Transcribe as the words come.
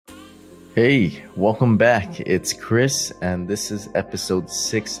Hey, welcome back. It's Chris, and this is episode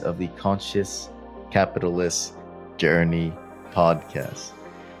 6 of the Conscious Capitalist Journey podcast.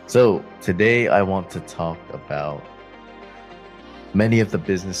 So, today I want to talk about many of the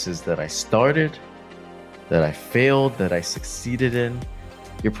businesses that I started, that I failed, that I succeeded in.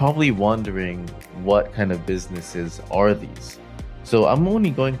 You're probably wondering what kind of businesses are these? So, I'm only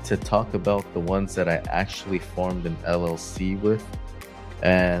going to talk about the ones that I actually formed an LLC with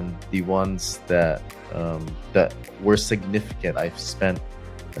and the ones that were significant. I've spent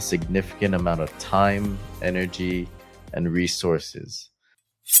a significant amount of time, energy, and resources.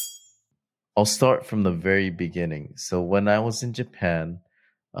 I'll start from the very beginning. So when I was in Japan,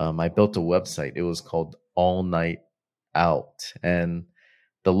 I built a website. It was called All Night Out, and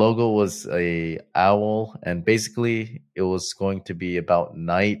the logo was a owl, and basically it was going to be about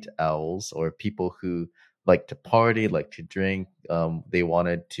night owls or people who like to party, like to drink. They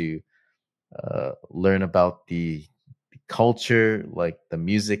wanted to learn about the culture, like the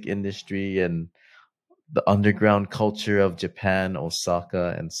music industry and the underground culture of Japan,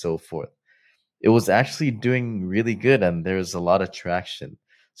 Osaka, and so forth. It was actually doing really good, and there's a lot of traction.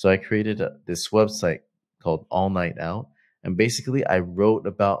 So I created this website called All Night Out, and basically I wrote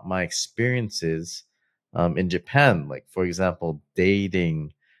about my experiences in Japan, like for example,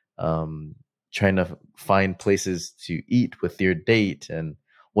 dating, um, trying to find places to eat with your date, and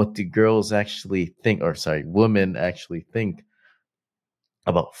what do girls actually think, or sorry, women actually think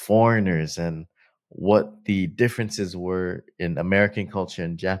about foreigners, and what the differences were in American culture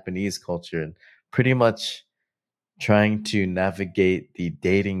and Japanese culture, and pretty much trying to navigate the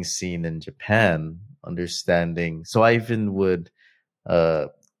dating scene in Japan, understanding. So I even would uh,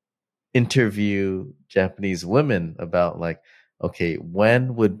 interview Japanese women about, like, okay,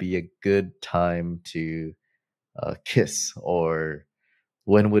 when would be a good time to kiss, or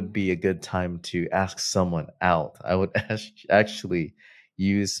when would be a good time to ask someone out. I would actually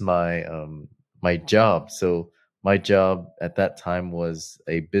use my job. So my job at that time was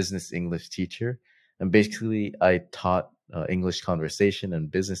a business English teacher, and basically I taught English conversation and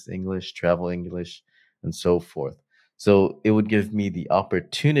business English, travel English, and so forth. So it would give me the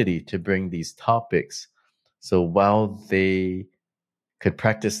opportunity to bring these topics. So while they could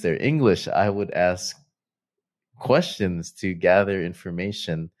practice their English, I would ask questions to gather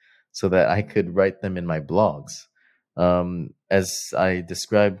information so that I could write them in my blogs. As I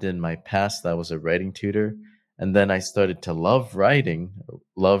described in my past, I was a writing tutor, and then I started to love writing,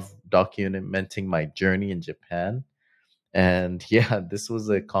 love documenting my journey in Japan. And yeah, this was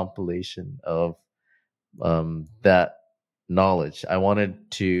a compilation of that knowledge. I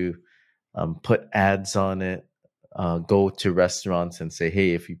wanted to put ads on it, go to restaurants and say,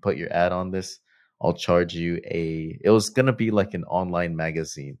 hey, if you put your ad on this, I'll charge you it was going to be like an online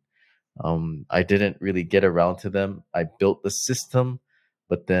magazine. I didn't really get around to them. I built the system,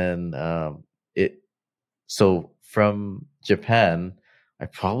 but then so from Japan, I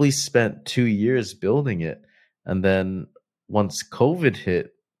probably spent 2 years building it. And then once COVID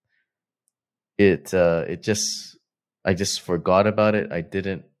hit, it just, I just forgot about it. I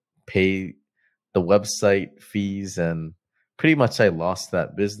didn't pay the website fees, and pretty much I lost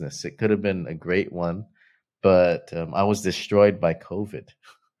that business. It could have been a great one, but I was destroyed by COVID.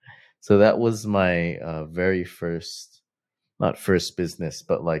 So that was my very first, not first business,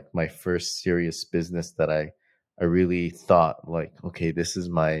 but like my first serious business that I really thought, like, okay, this is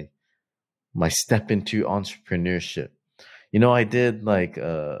my step into entrepreneurship. I did like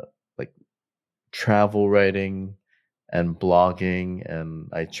travel writing and blogging, and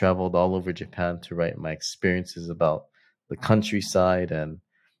I traveled all over Japan to write my experiences about the countryside and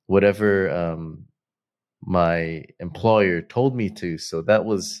whatever my employer told me to. So that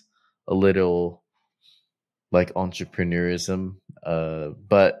was a little like entrepreneurism,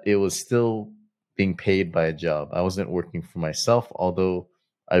 but it was still being paid by a job. I wasn't working for myself, although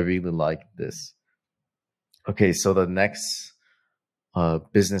I really liked this. Okay, so the next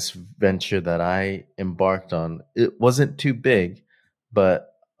business venture that I embarked on, it wasn't too big,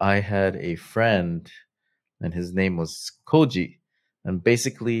 but I had a friend, and his name was Koji. And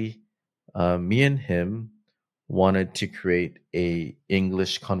basically, me and him wanted to create a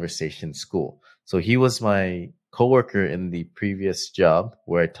English conversation school. So he was my coworker in the previous job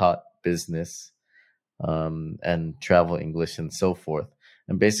where I taught business and travel English and so forth.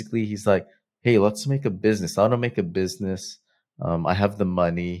 And basically, he's like, "Hey, let's make a business. I want to make a business. I have the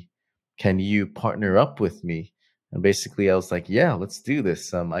money. Can you partner up with me?" And basically, I was like, "Yeah, let's do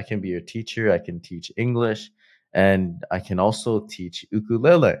this. I can be your teacher. I can teach English, and I can also teach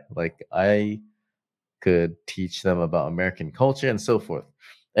ukulele. Like I could teach them about American culture and so forth."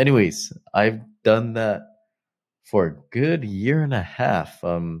 Anyways, I've done that for a good year and a half.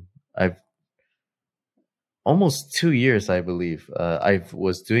 I've almost 2 years, I believe. I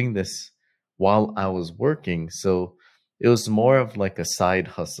was doing this while I was working, so it was more of like a side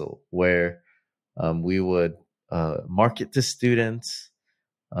hustle where we would market to students.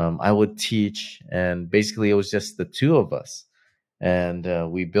 I would teach, and basically it was just the two of us,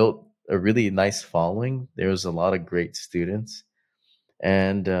 and we built a really nice following. There was a lot of great students,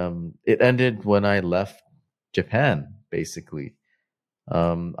 and it ended when I left Japan. Basically,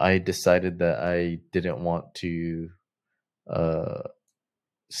 I decided that I didn't want to uh,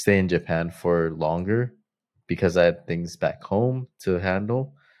 stay in Japan for longer because I had things back home to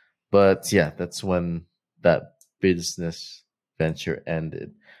handle. But yeah, that's when that business venture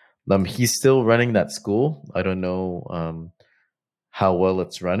ended. He's still running that school. I don't know how well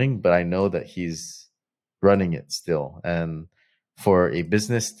it's running, but I know that he's running it still. And for a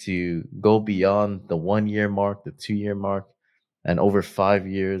business to go beyond the 1 year mark, the 2 year mark, and over 5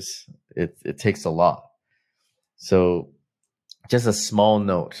 years, it takes a lot. So just a small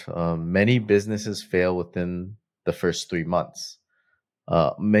note, many businesses fail within the first 3 months.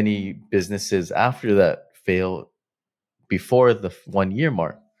 Many businesses after that fail before the 1 year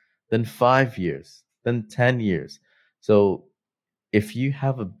mark, then 5 years, then 10 years. So if you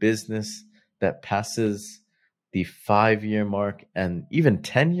have a business that passes the 5 year mark and even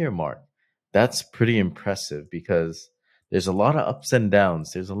 10 year mark, that's pretty impressive because there's a lot of ups and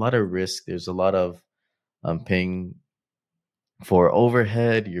downs. There's a lot of risk. There's a lot of paying for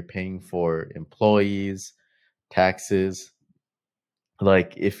overhead. You're paying for employees, taxes.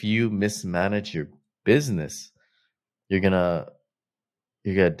 Like if you mismanage your business, you're gonna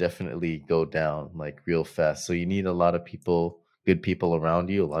you're gonna definitely go down like real fast. So you need a lot of people, good people around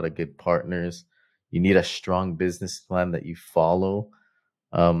you, a lot of good partners. You need a strong business plan that you follow.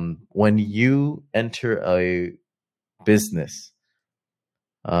 When you enter a business,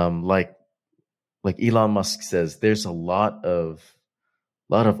 um, like like Elon Musk says, there's a lot of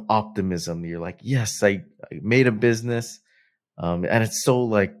optimism. You're like, yes, I made a business, and it's so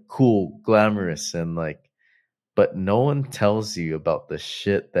like cool, glamorous, and like but no one tells you about the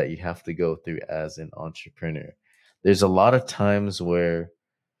shit that you have to go through as an entrepreneur. There's a lot of times where,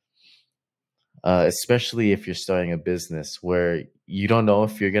 especially if you're starting a business, where you don't know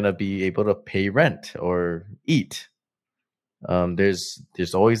if you're gonna be able to pay rent or eat.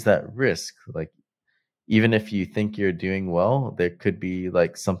 There's always that risk. Like even if you think you're doing well, there could be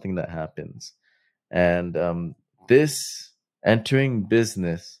like something that happens. And this entering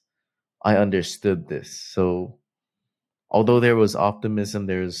business, I understood this. So although there was optimism,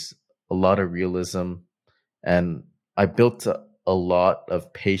 there's a lot of realism, and I built a lot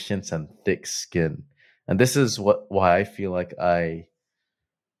of patience and thick skin. And this is why I feel like I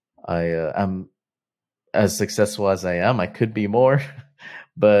am as successful as I am. I could be more,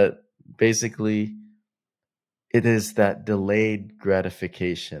 but basically, it is that delayed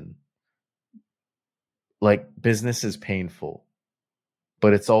gratification. Like business is painful,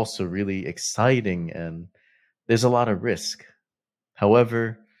 but it's also really exciting, and there's a lot of risk.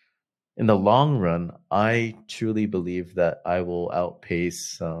 However, in the long run, I truly believe that I will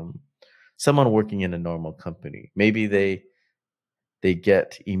outpace someone working in a normal company. Maybe they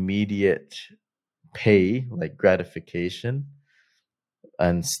get immediate pay, like gratification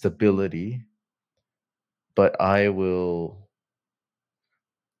and stability, but I will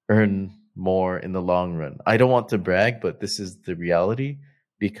earn more in the long run. I don't want to brag, but this is the reality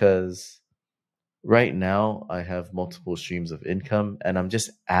because right now I have multiple streams of income and I'm just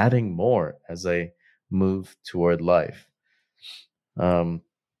adding more as I move toward life. Um,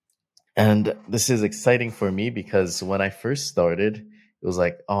 And this is exciting for me because when I first started, it was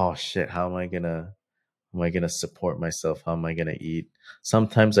like, oh shit, how am I gonna support myself? How am I gonna eat?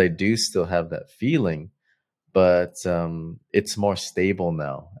 Sometimes I do still have that feeling, but it's more stable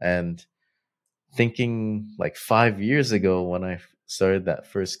now. And thinking like 5 years ago when I started that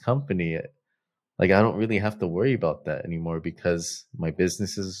first company, like I don't really have to worry about that anymore because my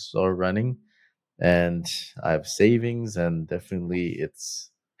businesses are running and I have savings, and definitely it's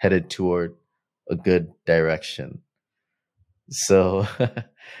headed toward a good direction. So,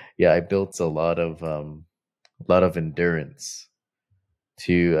 yeah, I built a lot of endurance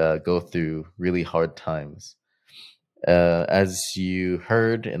to go through really hard times. As you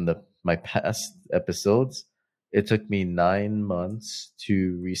heard in the my past episodes, it took me 9 months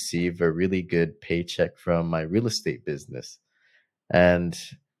to receive a really good paycheck from my real estate business, and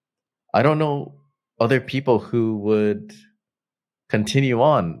I don't know other people who would continue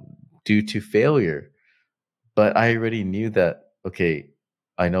on due to failure. But I already knew that, okay,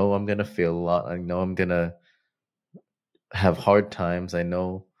 I know I'm gonna fail a lot. I know I'm gonna have hard times. I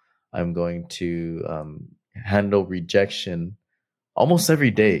know I'm going to handle rejection almost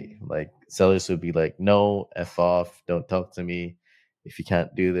every day. Like sellers would be like, "No, f off. Don't talk to me. If you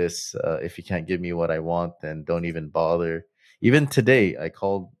can't do this, if you can't give me what I want, then don't even bother." Even today, I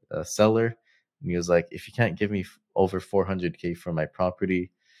called a seller, and he was like, "If you can't give me over 400K for my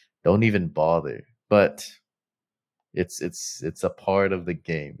property, don't even bother." But it's a part of the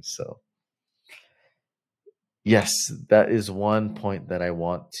game. So yes, that is one point that I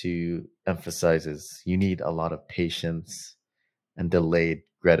want to emphasize: is you need a lot of patience and delayed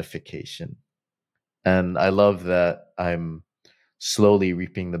gratification. And I love that I'm slowly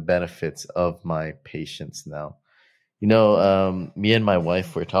reaping the benefits of my patience now. Me and my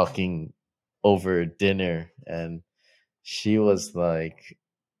wife were talking over dinner, and she was like,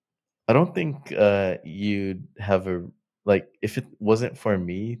 I don't think you'd have a, like, if it wasn't for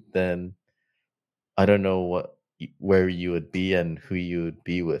me, then I don't know where you would be and who you would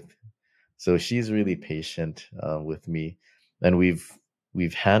be with. So she's really patient with me, and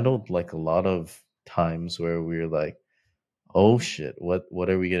we've handled like a lot of times where we're like, oh shit, what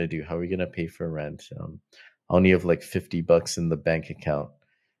are we gonna do? How are we gonna pay for rent? I only have like $50 in the bank account,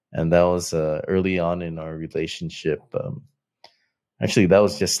 and that was early on in our relationship. Actually, that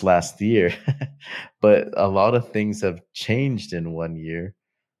was just last year, but a lot of things have changed in 1 year,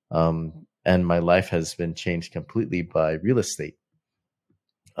 and my life has been changed completely by real estate.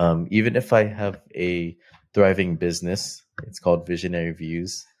 Even if I have a thriving business, it's called Visionary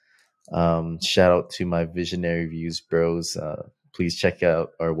Views. Shout out to my Visionary Views bros. Please check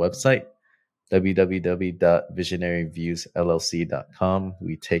out our website, www.visionaryviewsllc.com.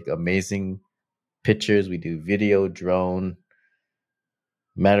 We take amazing pictures. We do video, drone,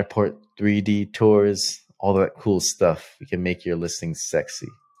 Matterport 3D tours, all that cool stuff. We can make your listing sexy.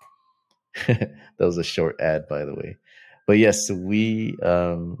 That was a short ad, by the way. But yes, we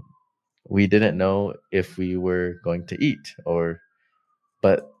didn't know if we were going to eat,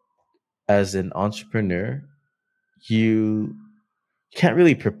 but as an entrepreneur, you can't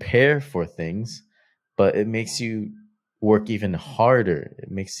really prepare for things, but it makes you work even harder. It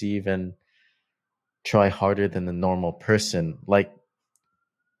makes you even try harder than the normal person. Like,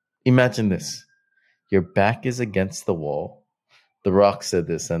 imagine this: your back is against the wall. The Rock said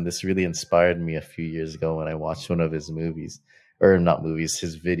this, and this really inspired me a few years ago when I watched one of his movies, or not movies,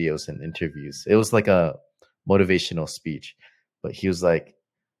 his videos and interviews. It was like a motivational speech, but he was like,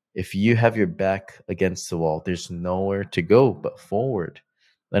 if you have your back against the wall, there's nowhere to go but forward.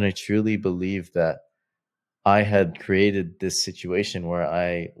 And I truly believe that I had created this situation where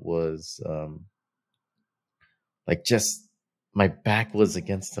I was like, just my back was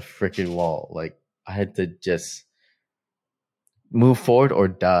against the freaking wall. Like, I had to just move forward or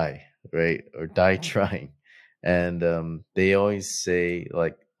die, right? Or die trying. And they always say,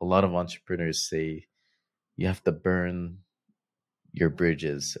 like, a lot of entrepreneurs say, you have to burn your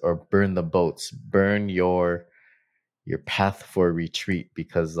bridges or burn the boats, burn your path for retreat,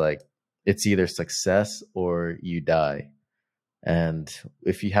 because like it's either success or you die. And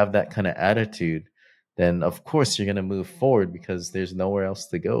if you have that kind of attitude, then of course you're going to move forward because there's nowhere else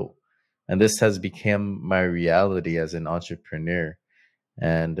to go. And this has become my reality as an entrepreneur.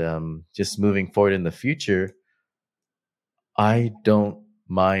 And just moving forward in the future, I don't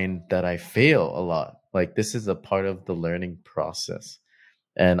mind that I fail a lot. Like, this is a part of the learning process.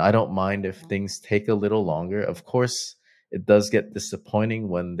 And I don't mind if things take a little longer. Of course, it does get disappointing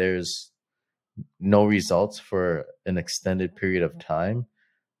when there's no results for an extended period of time.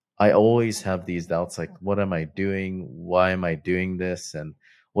 I always have these doubts, like, what am I doing? Why am I doing this? And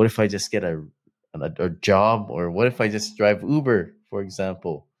what if I just get a job? Or what if I just drive Uber, for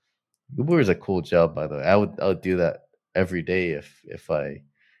example? Uber is a cool job, by the way. I would do that every day if I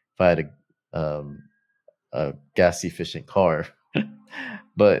had a gas efficient car.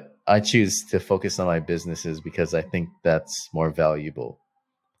 But I choose to focus on my businesses because I think that's more valuable,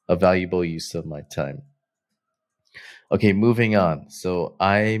 a valuable use of my time. Okay, moving on. So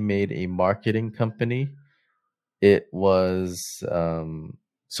I made a marketing company. It was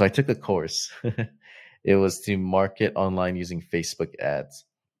so I took a course. It was to market online using Facebook ads.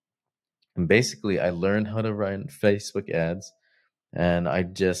 And basically I learned how to run Facebook ads, and I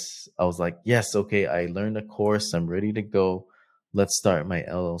was like, yes, okay, I learned a course, I'm ready to go. Let's start my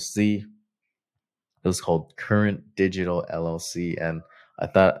LLC. It was called Current Digital LLC, and I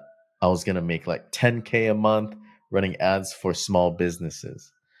thought I was gonna make like 10K a month running ads for small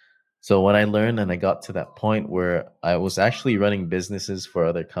businesses. So when I learned and I got to that point where I was actually running businesses for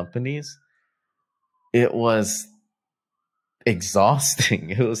other companies, it was exhausting.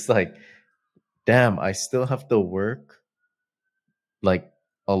 It was like, damn, I still have to work like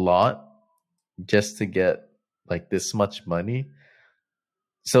a lot just to get like this much money.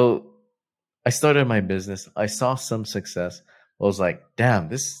 So I started my business. I saw some success. I was like, damn,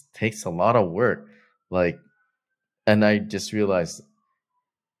 this takes a lot of work. Like, and I just realized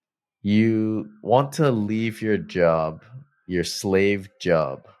you want to leave your job, your slave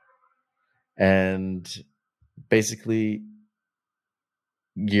job, and basically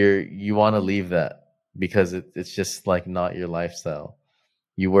you want to leave that because it's just like not your lifestyle.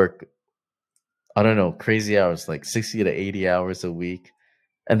 You work, I don't know, crazy hours, like 60 to 80 hours a week,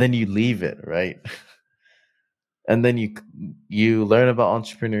 and then you leave it, right? And then you learn about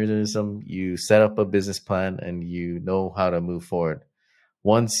entrepreneurship, you set up a business plan, and you know how to move forward.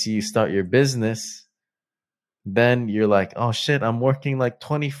 Once you start your business, then you're like, oh shit, I'm working like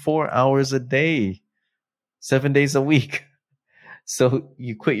 24 hours a day, 7 days a week. So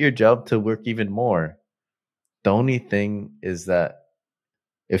you quit your job to work even more. The only thing is that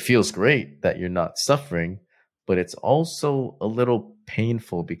it feels great that you're not suffering, but it's also a little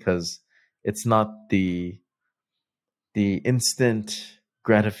painful because it's not the instant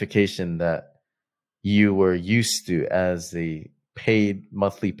gratification that you were used to as a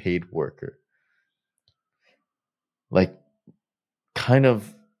monthly paid worker. Like, kind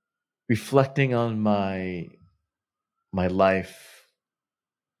of reflecting on my life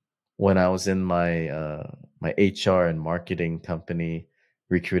when I was in my HR and marketing company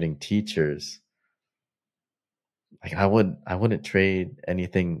recruiting teachers. Like, I wouldn't trade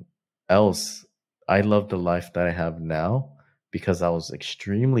anything else. I love the life that I have now because I was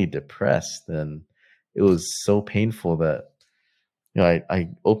extremely depressed, and it was so painful that I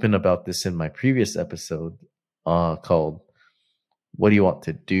opened about this in my previous episode called "What Do You Want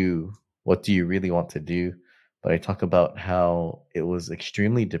to Do? What do you really want to do?" But I talk about how it was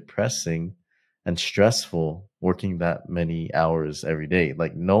extremely depressing and stressful working that many hours every day.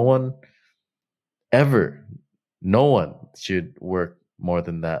 Like, ever, no one should work more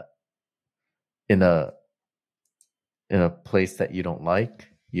than that in a place that you don't like,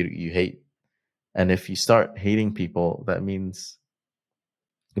 you hate. And if you start hating people, that means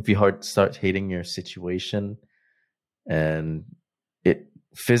if you start hating your situation, and it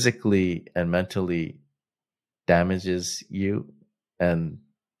physically and mentally damages you and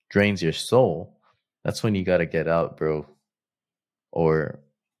drains your soul, that's when you got to get out, bro, or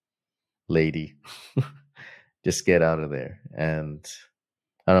lady. Just get out of there. And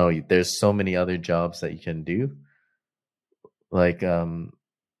I don't know, there's so many other jobs that you can do. Like,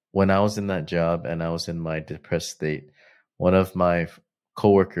 when I was in that job and I was in my depressed state, one of my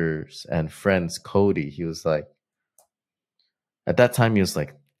coworkers and friends, Cody, he was like, at that time he was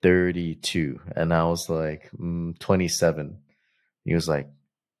like 32, and I was like 27. He was like,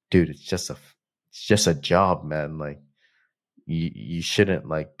 dude, it's just a job, man. Like, you shouldn't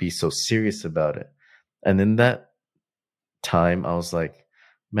like be so serious about it. And in that time, I was like,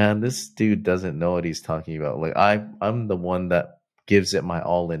 man, this dude doesn't know what he's talking about. Like, I'm the one that gives it my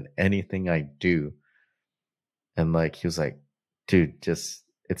all in anything I do. And like, he was like, dude, just,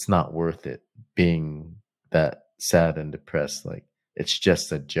 it's not worth it being that sad and depressed. Like, it's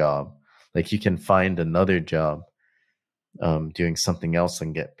just a job. Like, you can find another job doing something else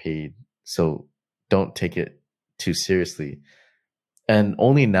and get paid. So don't take it too seriously. And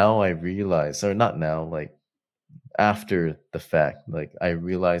only now I realize, or not now, like after the fact, like I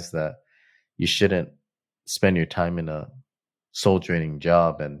realized that you shouldn't spend your time in a soul draining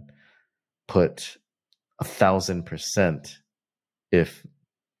job and put 1,000% if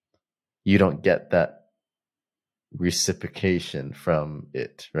you don't get that reciprocation from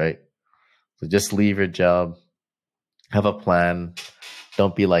it, right? So just leave your job, have a plan.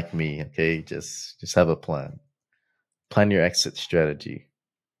 Don't be like me, okay? Just have a plan. Plan your exit strategy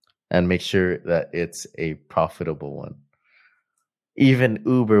and make sure that it's a profitable one. Even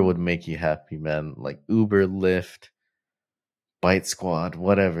Uber would make you happy, man. Like Uber, Lyft, Bite Squad,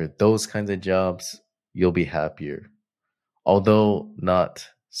 whatever. Those kinds of jobs, you'll be happier. Although not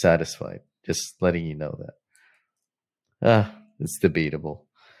satisfied. Just letting you know that. It's debatable.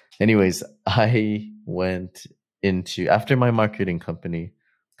 Anyways, I went into, after my marketing company,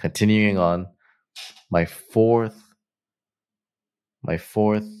 continuing on, my fourth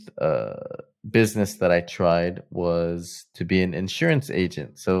business that I tried was to be an insurance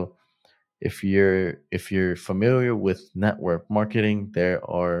agent. So if you're familiar with network marketing, there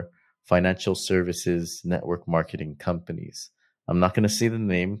are financial services network marketing companies. I'm not going to say the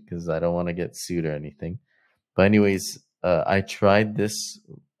name because I don't want to get sued or anything. But anyways, I tried this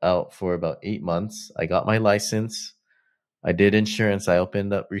out for about 8 months. I got my license. I did insurance. I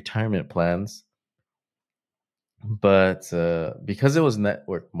opened up retirement plans. But because it was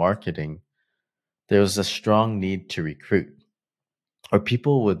network marketing, there was a strong need to recruit, or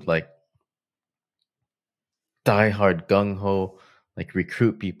people would like die hard gung ho, like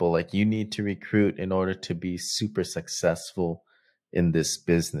recruit people. Like, you need to recruit in order to be super successful in this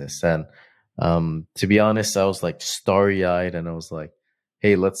business. And to be honest, I was like starry eyed, and I was like,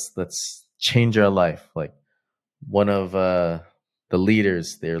 hey, let's change our life. Like, one of the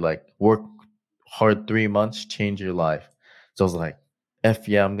leaders, they're like, work hard 3 months, change your life. So I was like, F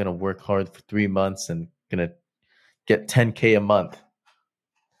yeah, I'm gonna work hard for 3 months and gonna get 10K a month.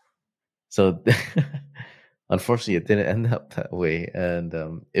 So unfortunately, it didn't end up that way, and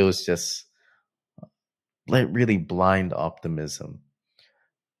it was just like really blind optimism.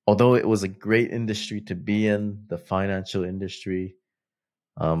 Although it was a great industry to be in, the financial industry,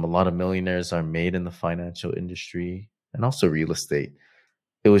 a lot of millionaires are made in the financial industry and also real estate.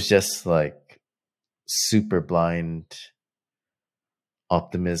 It was just like super blind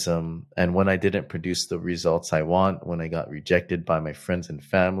optimism. And when I didn't produce the results I want, when I got rejected by my friends and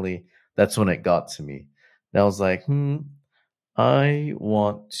family, that's when it got to me. And I was like, I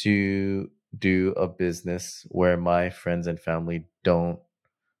want to do a business where my friends and family don't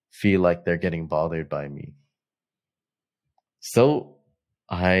feel like they're getting bothered by me. So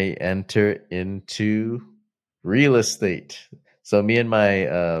I enter into real estate. So me and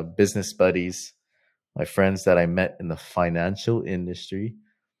my business buddies, my friends that I met in the financial industry,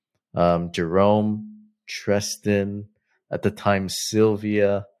 Jerome, Treston, at the time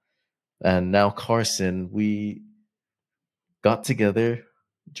Sylvia, and now Carson, we got together.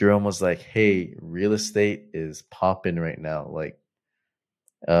 Jerome was like, hey, real estate is popping right now. Like,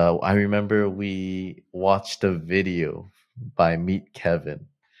 I remember we watched a video by Meet Kevin.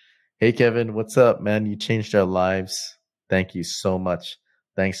 Hey, Kevin, what's up, man? You changed our lives. Thank you so much.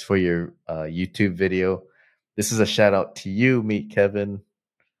 Thanks for your YouTube video. This is a shout out to you, Meet Kevin.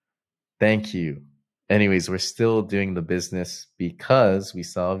 Thank you. Anyways, we're still doing the business because we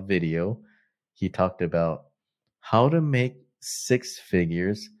saw a video. He talked about how to make six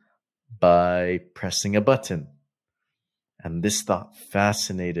figures by pressing a button. And this thought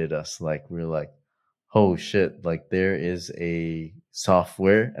fascinated us. Like, we are like, oh shit, like there is a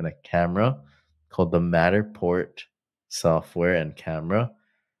software and a camera called the Matterport software and camera.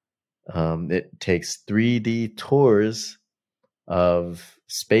 It takes 3D tours of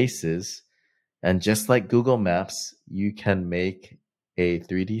spaces. And just like Google Maps, you can make a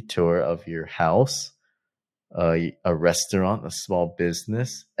 3D tour of your house, a restaurant, a small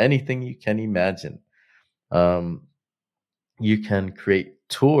business, anything you can imagine. You can create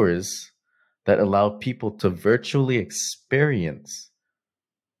tours that allow people to virtually experience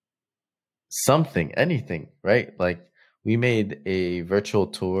something, anything, right? Like, we made a virtual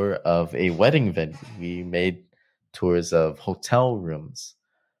tour of a wedding venue. We made tours of hotel rooms.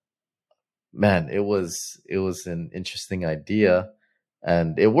 Man, it was an interesting idea,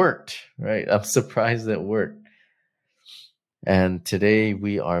 and it worked, right? I'm surprised it worked. And today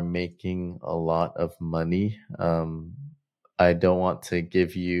we are making a lot of money. I don't want to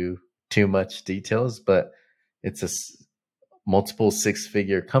give you too much details, but it's a multiple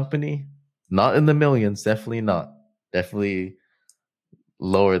six-figure company, not in the millions, definitely not, definitely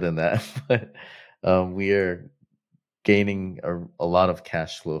lower than that. But we are gaining a lot of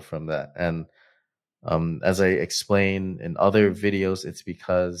cash flow from that. And as I explain in other videos, it's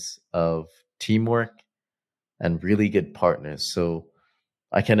because of teamwork and really good partners. So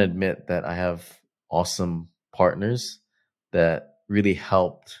I can admit that I have awesome partners that really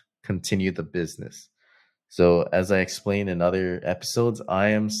helped continue the business. So as I explained in other episodes, I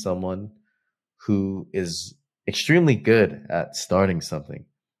am someone who is extremely good at starting something.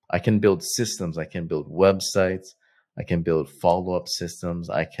 I can build systems, I can build websites, I can build follow-up systems,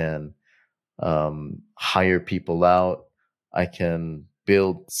 I can hire people out, I can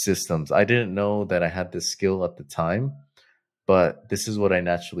build systems. I didn't know that I had this skill at the time, but this is what I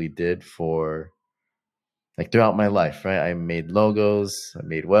naturally did for like throughout my life, right? I made logos, I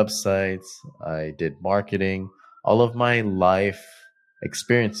made websites, I did marketing. All of my life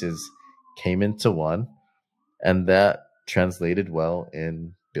experiences came into one, and that translated well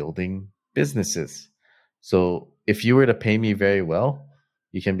in building businesses. So if you were to pay me very well,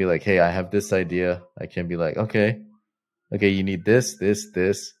 you can be like, hey, I have this idea. I can be like, okay, you need this,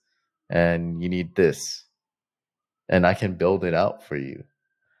 and you need this. And I can build it out for you.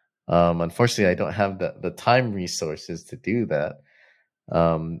 Unfortunately, I don't have the time resources to do that.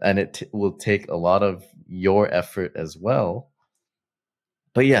 And it will take a lot of your effort as well.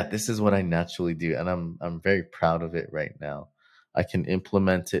 But yeah, this is what I naturally do, and I'm very proud of it right now. I can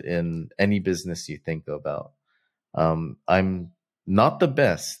implement it in any business you think about. I'm not the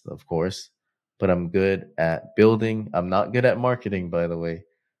best, of course, but I'm good at building. I'm not good at marketing, by the way.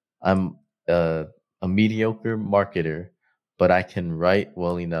 I'm a mediocre marketer, but I can write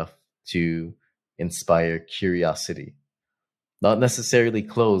well enough to inspire curiosity. Not necessarily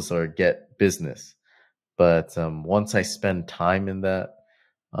close or get business, but once I spend time in that,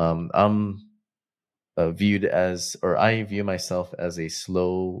 I'm viewed as, or I view myself as a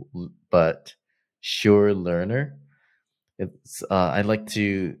slow but sure learner. I like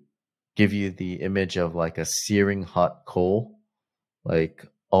to give you the image of like a searing hot coal. Like,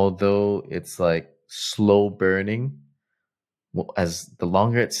 although it's like slow burning, as the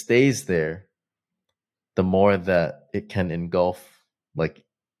longer it stays there, the more that it can engulf like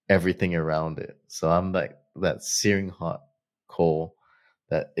everything around it. So I'm like that searing hot coal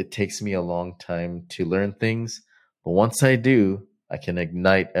that it takes me a long time to learn things. But once I do, I can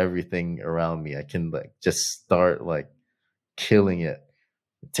ignite everything around me. I can like just start like killing it.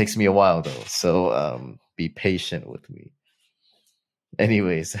 It takes me a while though. So be patient with me.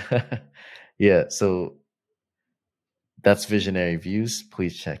 Anyways, yeah, so that's Visionary Views.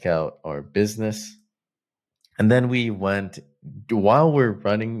 Please check out our business. And then we went, while we're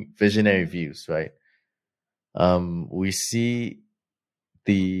running Visionary Views, right? We see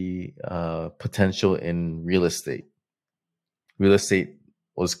the potential in real estate. Real estate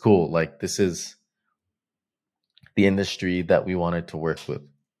was cool. Like, this is the industry that we wanted to work with.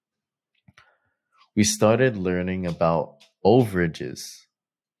 We started learning about overages,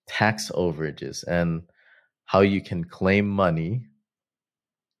 tax overages, and how you can claim money,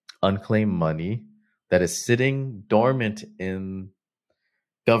 unclaimed money that is sitting dormant in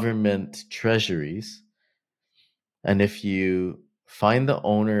government treasuries. And if you find the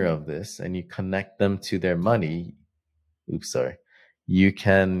owner of this and you connect them to their money, you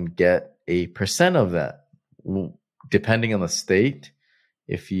can get a percent of that. Depending on the state,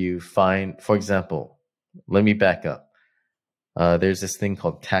 if you find, for example, let me back up. There's this thing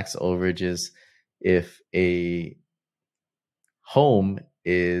called tax overages. If a home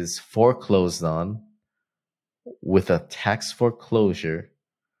is foreclosed on with a tax foreclosure,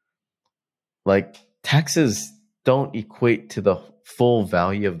 like, taxes don't equate to the full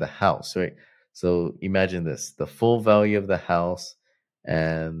value of the house, right? So imagine this, the full value of the house,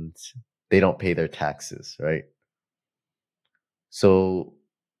 and they don't pay their taxes, right? So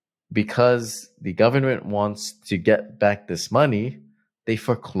because the government wants to get back this money, they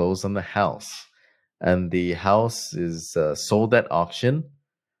foreclose on the house. And the house is sold at auction,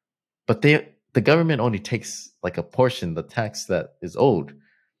 but the government only takes like a portion, the tax that is owed.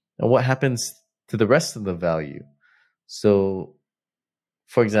 And what happens to the rest of the value? So,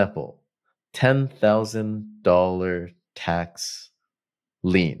 for example, $10,000 tax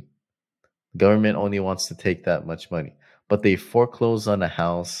lien. The government only wants to take that much money, but they foreclose on a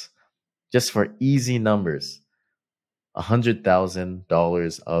house just for easy numbers,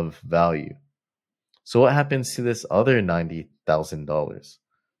 $100,000 of value. So what happens to this other $90,000?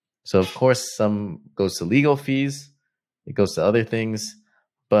 So of course, some goes to legal fees, it goes to other things,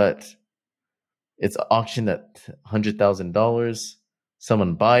 but it's auctioned at $100,000.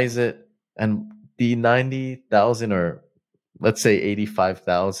 Someone buys it, and the 90,000, or let's say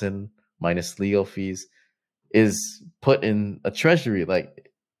 85,000 minus legal fees, is put in a treasury. Like,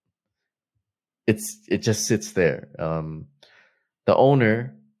 it just sits there. The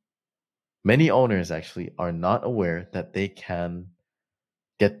owner, many owners actually are not aware that they can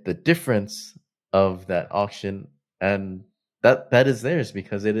get the difference of that auction, and that is theirs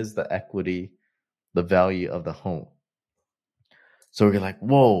because it is the equity, the value of the home. So we're like,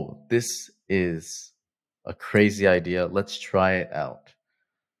 whoa, this is a crazy idea. Let's try it out.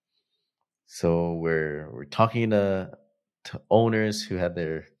 So we're talking to owners who had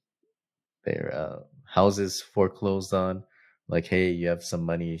their houses foreclosed on. Like, hey, you have some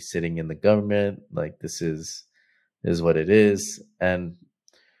money sitting in the government. Like, this is what it is. And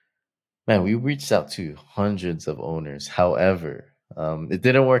man, we reached out to hundreds of owners. However, it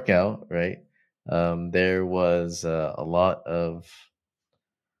didn't work out, right? There was a lot of,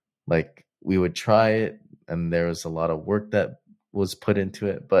 like, we would try it, and there was a lot of work that was put into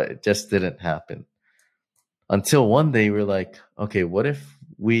it, but it just didn't happen. Until one day we're like, okay, what if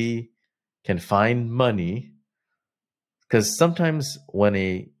we can find money? Because sometimes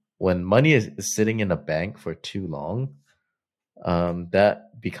when money is sitting in a bank for too long,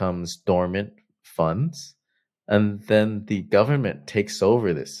 that becomes dormant funds, and then the government takes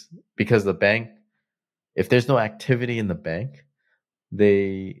over this, because the bank, if there's no activity in the bank,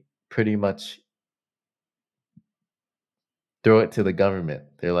 they pretty much throw it to the government.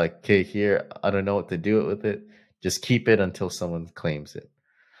 They're like, okay, here, I don't know what to do with it. Just keep it until someone claims it.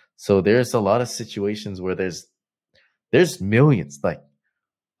 So there's a lot of situations where there's millions, like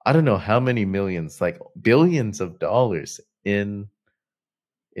I don't know how many millions, like billions of dollars in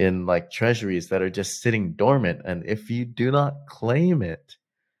like treasuries that are just sitting dormant. And if you do not claim it,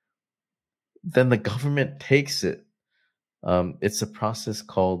 then the government takes it. It's a process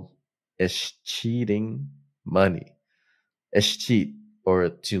called escheating money. Escheat, or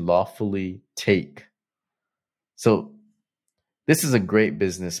to lawfully take. So this is a great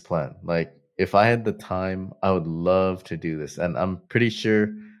business plan. Like if I had the time, I would love to do this. And I'm pretty sure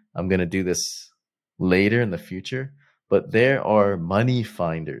I'm going to do this later in the future. But there are money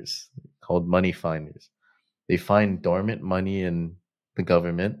finders called money finders. They find dormant money in the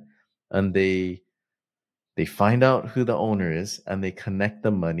government, and they find out who the owner is, and they connect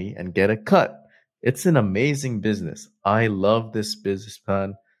the money and get a cut. It's an amazing business. I love this business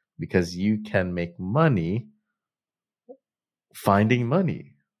plan because you can make money finding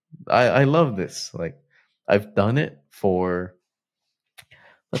money. I love this. Like I've done it for,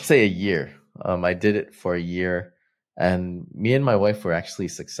 let's say, a year. I did it for a year, and me and my wife were actually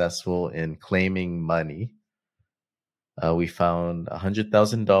successful in claiming money. We found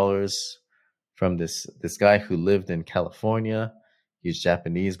 $100,000 from this guy who lived in California. He's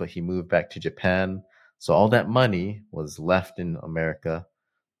Japanese, but he moved back to Japan. So all that money was left in America.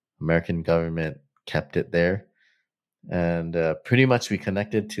 American government kept it there, and pretty much we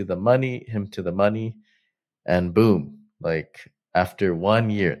connected to the money, him to the money, and boom! Like after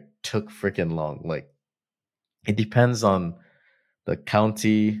 1 year, took freaking long. Like it depends on the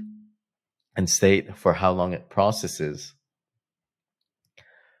county and state for how long it processes,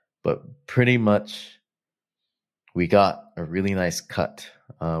 but pretty much we got a really nice cut.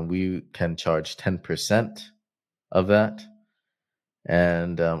 We can charge 10% of that.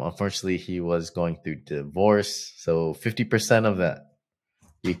 And unfortunately, he was going through divorce. So 50% of that,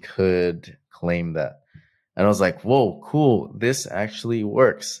 we could claim that. And I was like, whoa, cool. This actually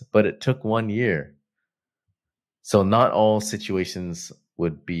works. But it took 1 year. So not all situations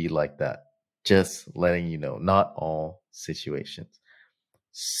would be like that. Just letting you know, not all situations.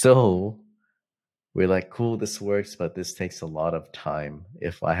 So we're like, cool, this works, but this takes a lot of time.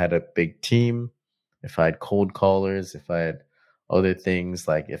 If I had a big team, if I had cold callers, if I had other things,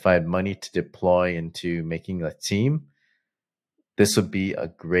 like if I had money to deploy into making a team, this would be a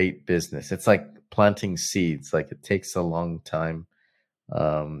great business. It's like planting seeds. Like it takes a long time,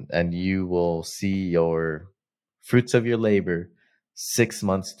 and you will see your fruits of your labor 6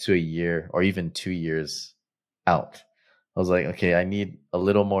 months to a year or even 2 years out. I was like, okay, I need a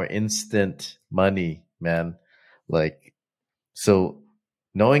little more instant money, man. Like, so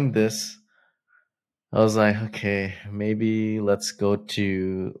knowing this, I was like, okay, maybe let's go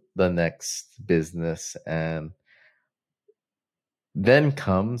to the next business. And then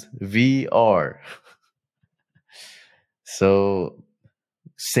comes VR. So,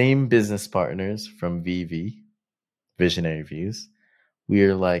 same business partners from VV, Visionary Views.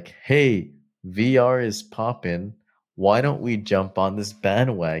 We're like, hey, VR is popping. Why don't we jump on this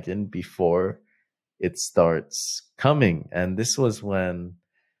bandwagon before it starts coming? And this was when,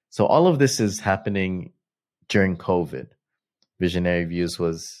 so all of this is happening during COVID. Visionary Views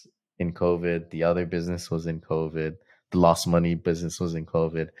was in COVID. The other business was in COVID. The Lost Money business was in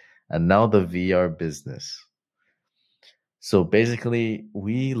COVID. And now the VR business. So basically,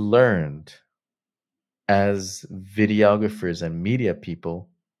 we learned as videographers and media people,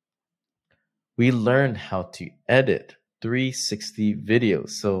 we learned how to edit 360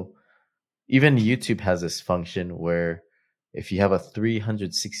 videos. So even YouTube has this function where if you have a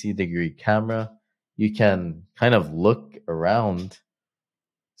 360-degree camera, you can kind of look around.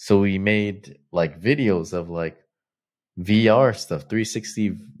 So we made like videos of like VR stuff,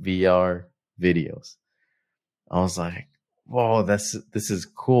 360 VR videos. I was like, whoa, this is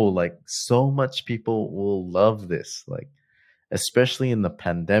cool. Like so much people will love this. Like, especially in the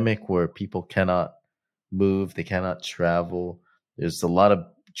pandemic where people cannot move, they cannot travel. There's a lot of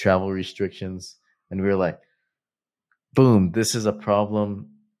travel restrictions. And we were like, boom, this is a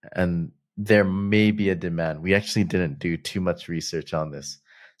problem. And there may be a demand. We actually didn't do too much research on this.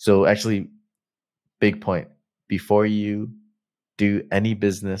 So actually, big point. Before you do any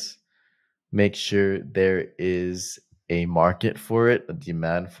business, make sure there is a market for it, a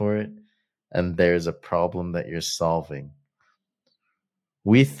demand for it, and there's a problem that you're solving.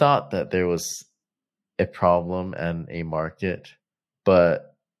 We thought that there was a problem and a market,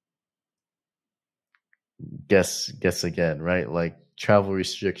 but guess again, right? Like travel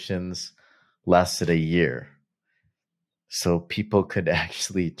restrictions lasted a year. So people could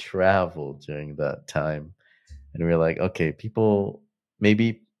actually travel during that time. And we're like, okay, people,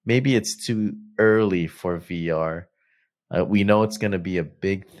 maybe it's too early for VR. We know it's going to be a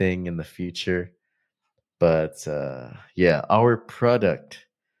big thing in the future, but yeah, our product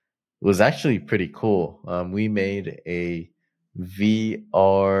was actually pretty cool. We made a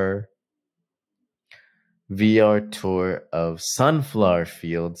VR VR tour of sunflower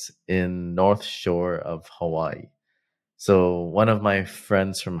fields in North Shore of Hawaii. So one of my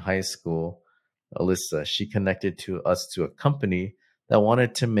friends from high school, Alyssa, she connected to us to a company that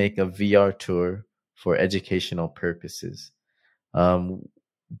wanted to make a VR tour for educational purposes. Um,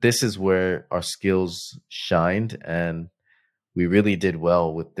 this is where our skills shined, and we really did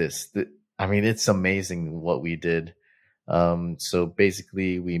well with this. I mean, it's amazing what we did. So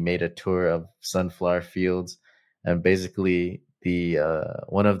basically, we made a tour of sunflower fields, and basically, the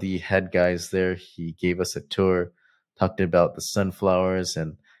one of the head guys there, he gave us a tour, talked about the sunflowers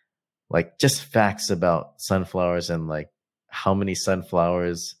and like just facts about sunflowers and like how many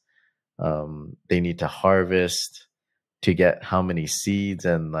sunflowers they need to harvest to get how many seeds,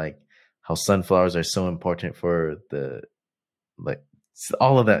 and like how sunflowers are so important for the like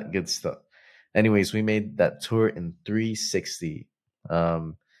all of that good stuff. Anyways, we made that tour in 360.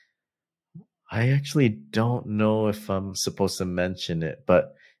 Um, I actually don't know if I'm supposed to mention it,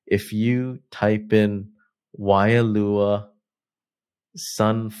 but if you type in Waialua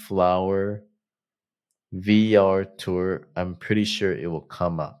sunflower VR tour, I'm pretty sure it will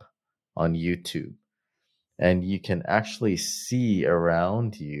come up on YouTube. And you can actually see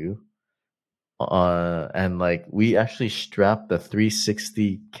around you. And like we actually strapped the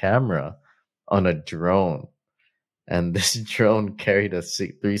 360 camera on a drone, and this drone carried a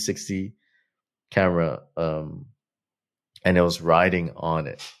 360 camera, and it was riding on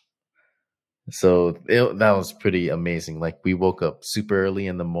it. So that was pretty amazing. Like we woke up super early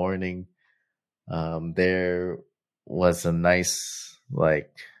in the morning. There was a nice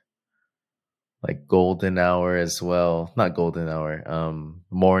like golden hour as well. Not golden hour.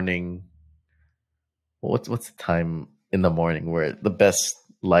 Morning. What's the time in the morning where the best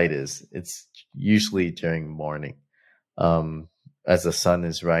light is? It's usually during morning. As the sun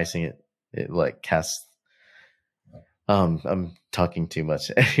is rising, it like casts. I'm talking too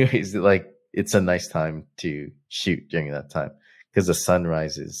much. Anyways, like it's a nice time to shoot during that time because the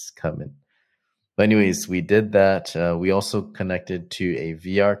sunrise is coming. But anyways, we did that. We also connected to a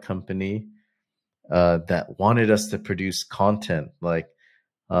VR company that wanted us to produce content. Like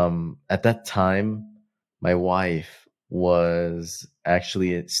at that time, my wife was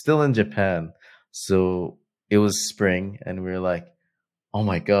actually still in Japan. So it was spring, and we were like, oh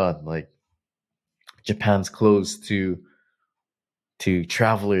my God, like Japan's closed to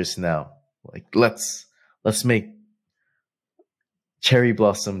travelers now. Like let's make cherry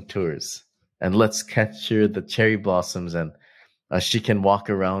blossom tours, and let's capture the cherry blossoms, and she can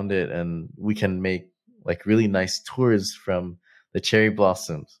walk around it, and we can make like really nice tours from the cherry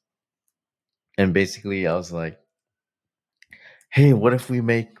blossoms. And basically I was like, hey, what if we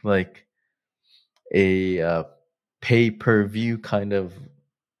make like a pay per view kind of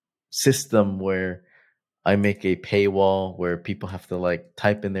system where I make a paywall where people have to like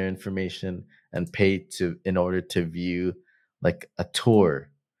type in their information and pay to in order to view like a tour.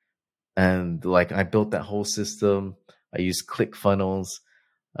 And like I built that whole system. I used click funnels,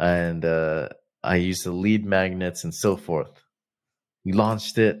 and I used the lead magnets and so forth. We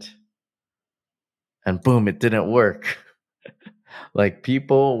launched it, and boom, it didn't work. Like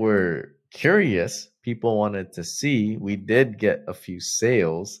people were curious, people wanted to see. We did get a few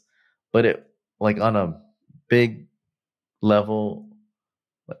sales, but it like on a big level,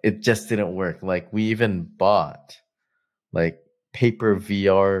 it just didn't work. Like we even bought like paper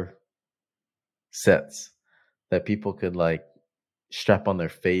VR sets that people could like strap on their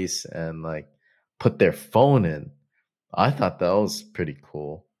face and like put their phone in. I thought that was pretty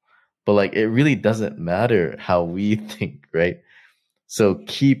cool. But like it really doesn't matter how we think, right? So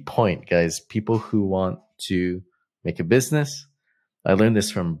key point, guys, people who want to make a business, I learned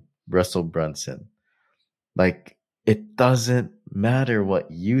this from Russell Brunson. Like it doesn't matter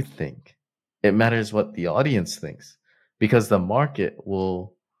what you think. It matters what the audience thinks, because the market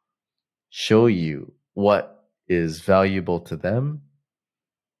will show you what is valuable to them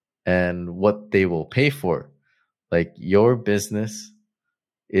and what they will pay for. Like your business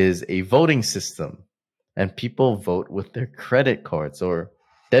is a voting system, and people vote with their credit cards or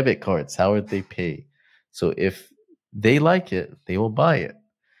debit cards, however they pay. So if they like it, they will buy it.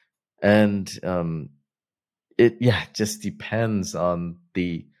 And it yeah just depends on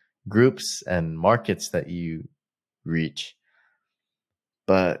the groups and markets that you reach.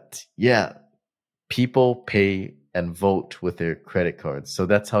 But yeah, people pay and vote with their credit cards. So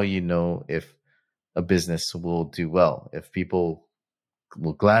that's how you know if a business will do well, if people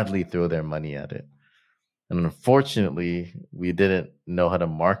will gladly throw their money at it. And unfortunately, we didn't know how to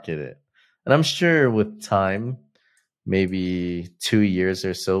market it. And I'm sure with time, maybe 2 years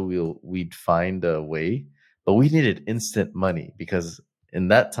or so, we'd find a way. But we needed instant money because in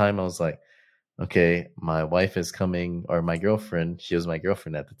that time I was like, okay, my wife is coming, or my girlfriend, she was my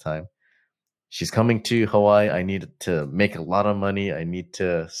girlfriend at the time. She's coming to Hawaii. I need to make a lot of money. I need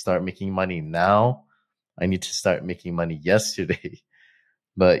to start making money now. I need to start making money yesterday.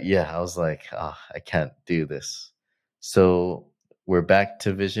 But yeah, I was like, I can't do this. So we're back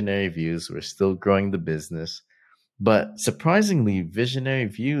to Visionary Views. We're still growing the business. But surprisingly, Visionary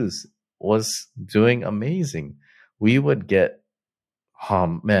Views was doing amazing. We would get,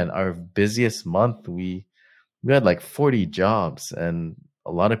 man, our busiest month, we had like 40 jobs, and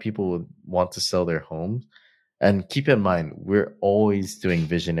a lot of people would want to sell their homes. And keep in mind, we're always doing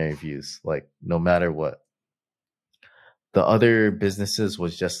Visionary Views, like no matter what. The other businesses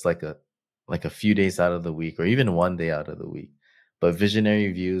was just like a few days out of the week or even one day out of the week. But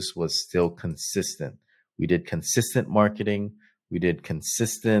Visionary Views was still consistent. We did consistent marketing. We did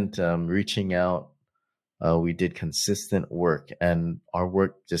consistent reaching out. We did consistent work, and our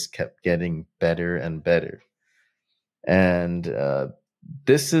work just kept getting better and better. And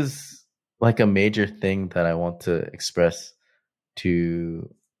this is like a major thing that I want to express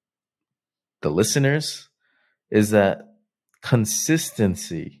to the listeners is that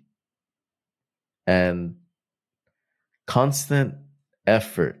consistency and constant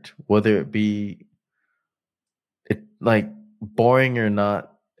effort, whether it be like boring or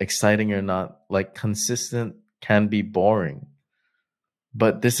not, exciting or not, like consistent can be boring.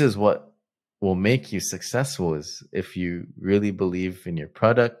 But this is what will make you successful is if you really believe in your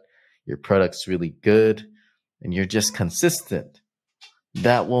product's really good, and you're just consistent.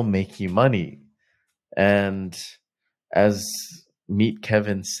 That will make you money. And as Meet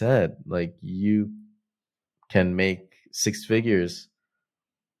Kevin said, like you can make six figures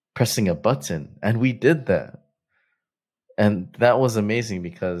pressing a button. And we did that. And that was amazing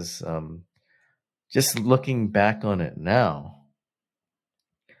because just looking back on it now,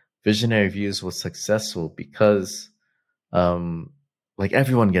 Visionary Views was successful because like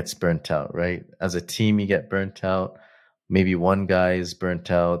everyone gets burnt out, right? As a team, you get burnt out. Maybe one guy is burnt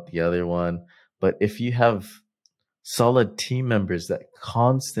out, the other one. But if you have solid team members that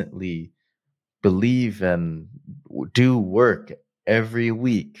constantly believe and do work every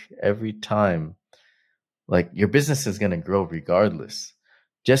week, every time, like your business is going to grow regardless.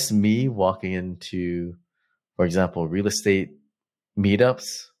 Just me walking into, for example, real estate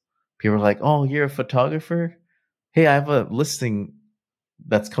meetups, people are like, oh, you're a photographer? Hey, I have a listing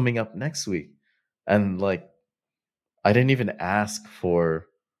that's coming up next week. And like, I didn't even ask for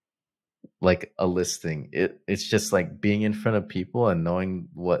like a listing. It's just like being in front of people and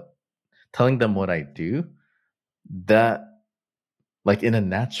telling them what I do, that like in a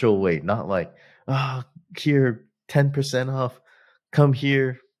natural way, not like, oh, here, 10% off, come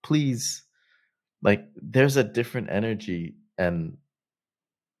here, please. Like there's a different energy, and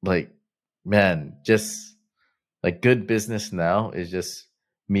like, man, just like good business now is just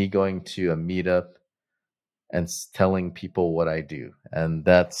me going to a meetup and telling people what I do. And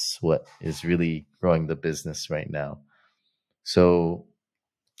that's what is really growing the business right now. So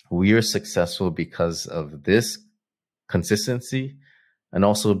we are successful because of this consistency and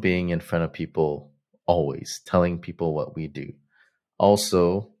also being in front of people, always telling people what we do.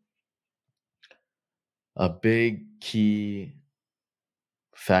 Also, a big key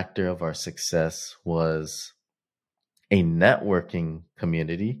factor of our success was a networking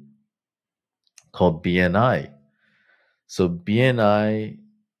community called BNI. So BNI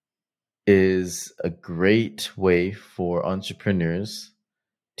is a great way for entrepreneurs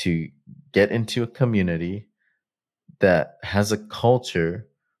to get into a community that has a culture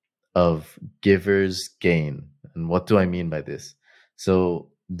of givers gain. And what do I mean by this? So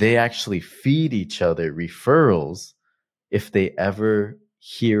they actually feed each other referrals if they ever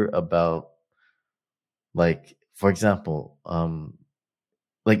hear about, like, for example,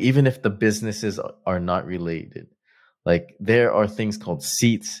 like even if the businesses are not related, like there are things called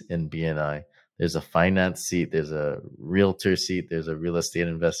seats in BNI. There's a finance seat, there's a realtor seat, there's a real estate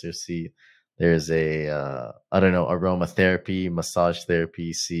investor seat, there's a I don't know, aromatherapy, massage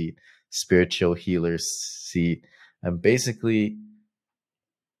therapy seat, spiritual healer seat. And basically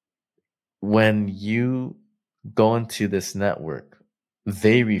when you go into this network,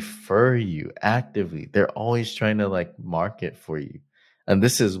 they refer you actively. They're always trying to like market for you. And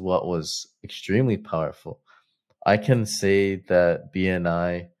this is what was extremely powerful. I can say that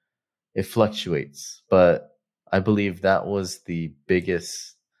BNI, it fluctuates, but I believe that was the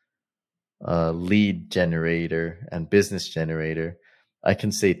biggest lead generator and business generator. I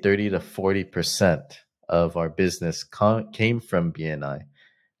can say 30 to 40% of our business came from BNI.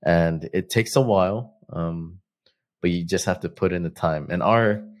 And it takes a while, but you just have to put in the time. And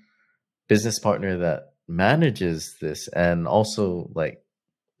our business partner that manages this and also like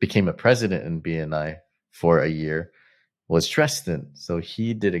became a president in BNI for a year was Tristan. So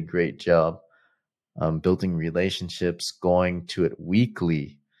he did a great job building relationships, going to it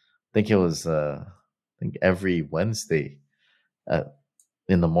weekly. I think it was every Wednesday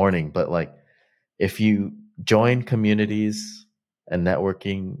in the morning. But like if you join communities and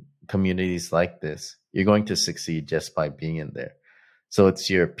networking communities like this, you're going to succeed just by being in there. So it's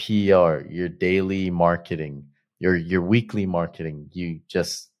your PR, your daily marketing, your weekly marketing. You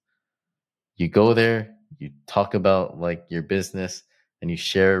go there, you talk about like your business and you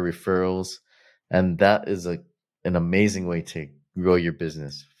share referrals, and that is an amazing way to grow your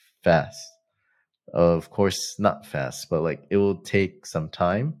business fast. Of course, not fast, but like it will take some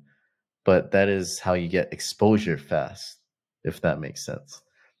time, but that is how you get exposure fast, if that makes sense.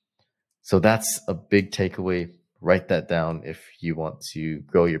 So that's a big takeaway. Write that down if you want to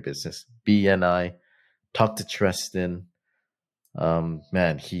grow your business. BNI, talk to Tristan.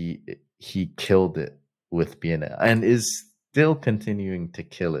 Man, he killed it with BNI and is still continuing to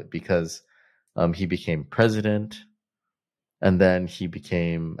kill it because he became president, and then he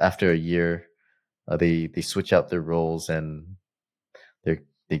became, after a year, they switch out their roles and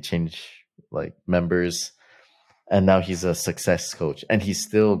they change like members, and now he's a success coach and he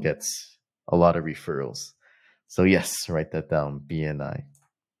still gets a lot of referrals. So yes, write that down, BNI.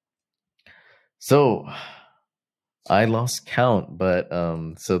 So I lost count, but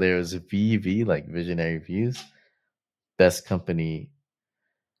so there's VV, like Visionary Views, best company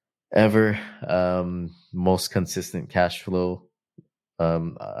ever, most consistent cash flow.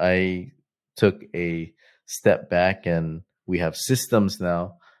 I took a step back, and we have systems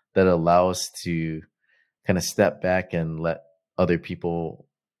now that allow us to kind of step back and let other people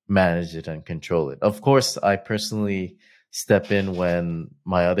manage it and control it. Of course, I personally step in when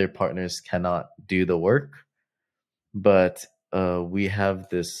my other partners cannot do the work, but we have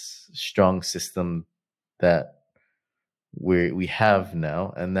this strong system that we have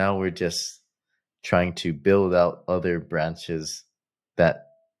now, and now we're just trying to build out other branches that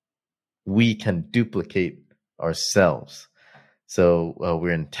we can duplicate ourselves. So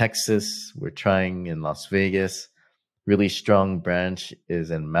we're in Texas, we're trying in Las Vegas. Really strong branch is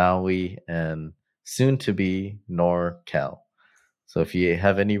in Maui and soon to be NorCal. So if you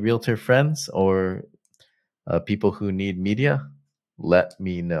have any realtor friends or people who need media, let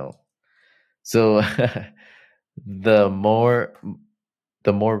me know. So the more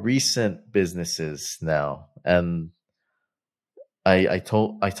recent businesses now, and I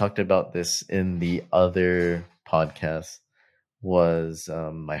talked about this in the other podcast, was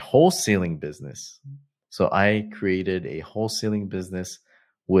my wholesaling business. So I created a wholesaling business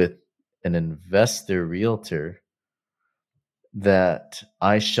with an investor realtor that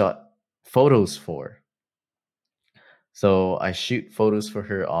I shot photos for. So I shoot photos for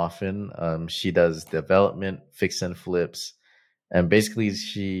her often. She does development, fix and flips, and basically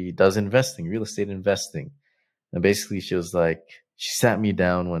she does investing, real estate investing. And basically she sat me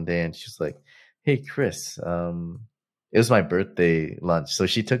down one day and she's like, "Hey, Chris, it was my birthday lunch." So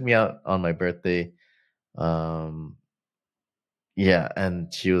she took me out on my birthday. Um, yeah.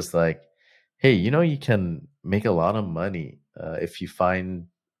 And she was like, "Hey, you can make a lot of money if you find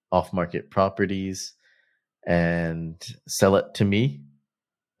off market properties and sell it to me."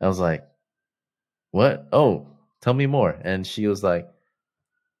 I was like, "What? Oh, tell me more." And she was like,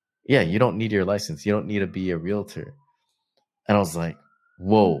 "Yeah, you don't need your license. You don't need to be a realtor." And I was like,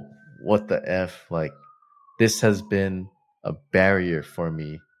 "Whoa, what the F?" Like, this has been a barrier for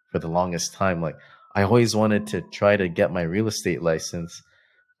me for the longest time. Like, I always wanted to try to get my real estate license,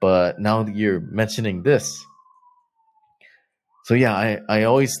 but now that you're mentioning this. So yeah, I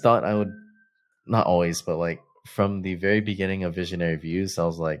always thought I would, not always, but like from the very beginning of Visionary Views, I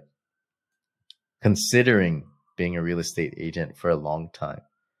was like considering being a real estate agent for a long time.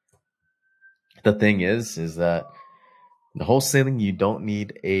 The thing is that the wholesaling, you don't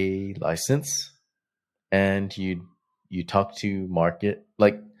need a license, and you talk to market,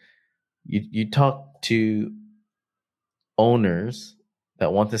 like you talk to owners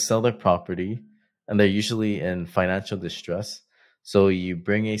that want to sell their property, and they're usually in financial distress. So you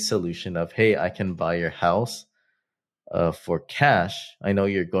bring a solution of, hey, I can buy your house for cash. I know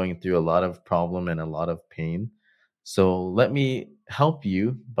you're going through a lot of problem and a lot of pain. So let me help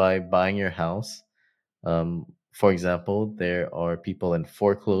you by buying your house. For example, there are people in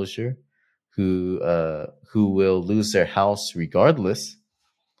foreclosure who will lose their house regardless.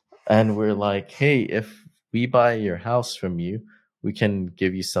 And we're like, hey, if we buy your house from you, we can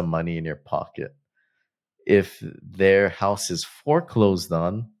give you some money in your pocket. If their house is foreclosed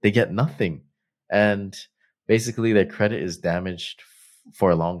on, they get nothing. And basically, their credit is damaged for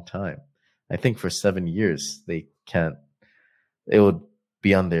a long time. I think for 7 years, they can't, it would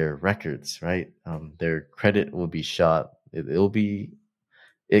be on their records, right? Their credit will be shot. It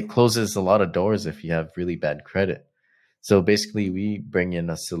closes a lot of doors if you have really bad credit. So basically, we bring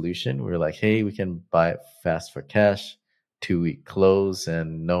in a solution. We're like, hey, we can buy it fast for cash, 2-week close,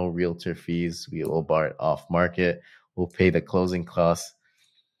 and no realtor fees. We will buy it off market. We'll pay the closing costs.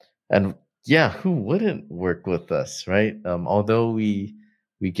 And yeah, who wouldn't work with us, right? Although we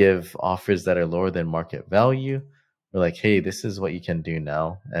give offers that are lower than market value, we're like, hey, this is what you can do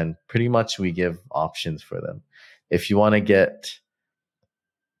now. And pretty much we give options for them. If you want to get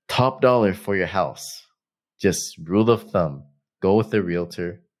top dollar for your house, just rule of thumb, go with a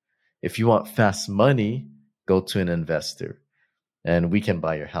realtor. If you want fast money, go to an investor and we can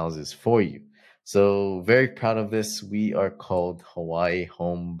buy your houses for you. So very proud of this. We are called Hawaii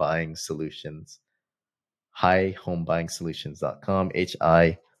Home Buying Solutions. HiHomeBuyingSolutions.com,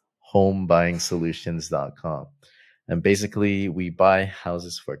 HiHomeBuyingSolutions.com. And basically we buy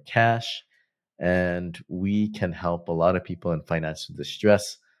houses for cash, and we can help a lot of people in financial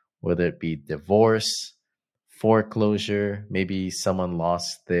distress, whether it be divorce, foreclosure, maybe someone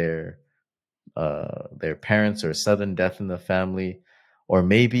lost their parents or sudden death in the family, or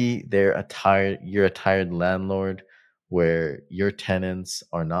maybe you're a tired landlord where your tenants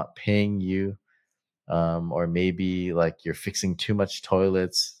are not paying you, or maybe like you're fixing too much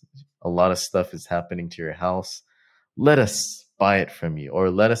toilets, a lot of stuff is happening to your house. Let us buy it from you, or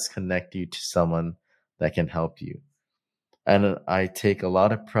let us connect you to someone that can help you. And I take a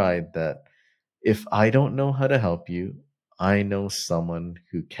lot of pride that if I don't know how to help you, I know someone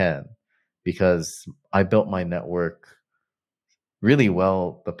who can, because I built my network really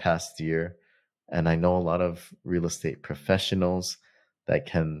well the past year. And I know a lot of real estate professionals that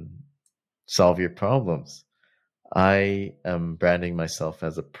can solve your problems. I am branding myself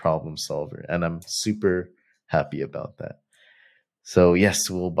as a problem solver, and I'm super happy about that. So yes,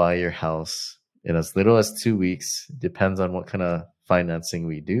 we'll buy your house in as little as 2 weeks. Depends on what kind of financing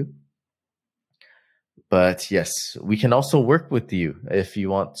we do. But yes, we can also work with you if you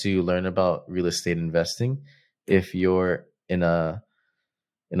want to learn about real estate investing. If you're in a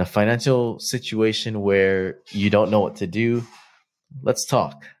financial situation where you don't know what to do, let's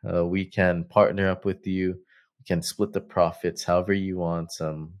talk. We can partner up with you. We can split the profits however you want,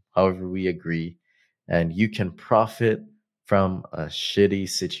 however we agree, and you can profit from a shitty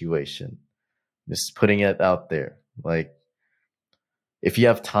situation. Just putting it out there. Like, if you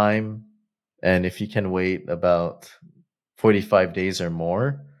have time and if you can wait about 45 days or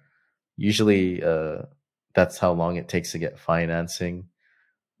more, usually that's how long it takes to get financing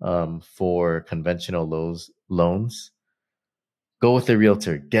for conventional loans. Go with a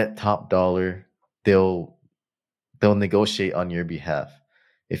realtor, get top dollar. They'll negotiate on your behalf.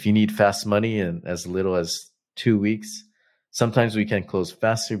 If you need fast money in as little as 2 weeks, sometimes we can close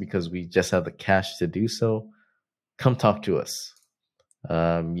faster because we just have the cash to do so. Come talk to us.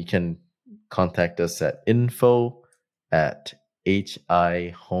 You can contact us at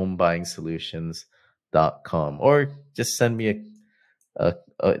info@HiHomeBuyingSolutions.com, or just send me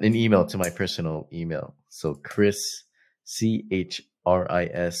an email to my personal email. So Chris, CHRISM,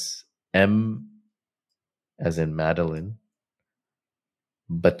 as in Madeline,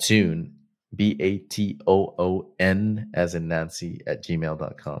 Batoon, BATOON, as in Nancy, at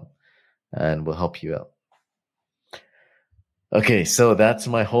gmail.com, and we'll help you out. Okay, so that's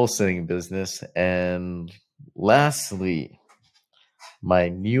my wholesaling business. And lastly, my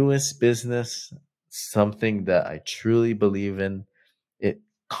newest business, something that I truly believe in. It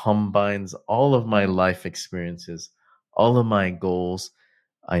combines all of my life experiences, all of my goals.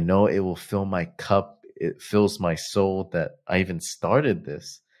 I know it will fill my cup. It fills my soul that I even started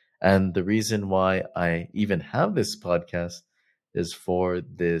this. And the reason why I even have this podcast is for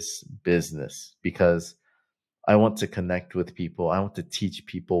this business, because I want to connect with people. I want to teach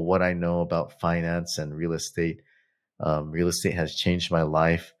people what I know about finance and real estate. Real estate has changed my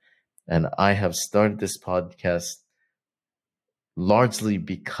life. And I have started this podcast largely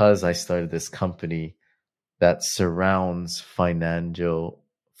because I started this company that surrounds financial,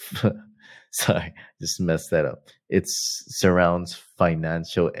 sorry, just messed that up. It surrounds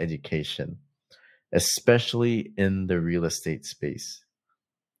financial education, especially in the real estate space,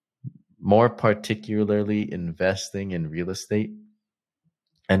 more particularly investing in real estate.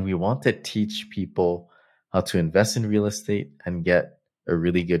 And we want to teach people how to invest in real estate and get a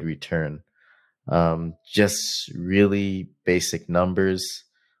really good return. Just really basic numbers.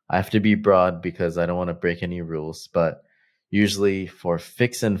 I have to be broad because I don't want to break any rules, but usually for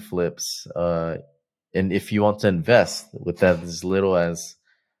fix and flips, and if you want to invest with that as little as,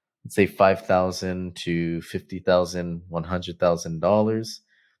 let's say, 5,000 to 50,000, $100,000,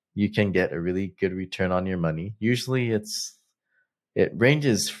 you can get a really good return on your money. Usually it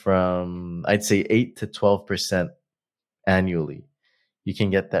ranges from, I'd say, 8 to 12% annually. You can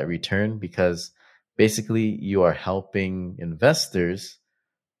get that return because basically you are helping investors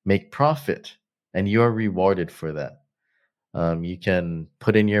make profit and you're rewarded for that. You can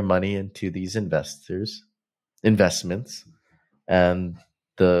put in your money into these investments, and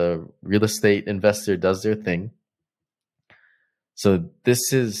the real estate investor does their thing. So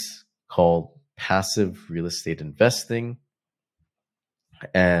this is called passive real estate investing.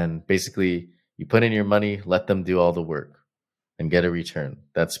 And basically, you put in your money, let them do all the work and get a return.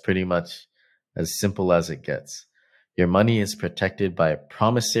 That's pretty much as simple as it gets. Your money is protected by a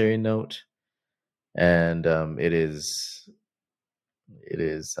promissory note, and it is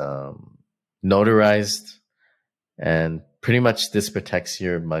notarized. And pretty much this protects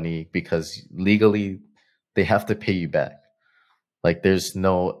your money because legally they have to pay you back. Like there's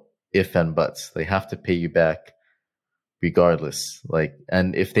no if and buts. They have to pay you back regardless. Like,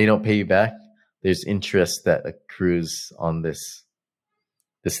 and if they don't pay you back, there's interest that accrues on this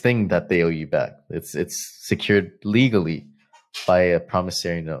thing that they owe you back. It's secured legally by a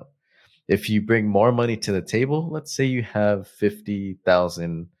promissory note. If you bring more money to the table, let's say you have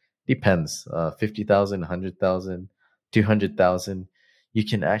 50,000, depends, 50,000, 100,000, 200,000, you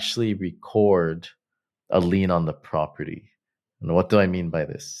can actually record a lien on the property. And what do I mean by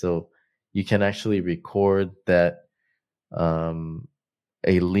this? So you can actually record that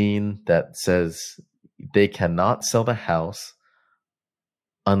a lien that says they cannot sell the house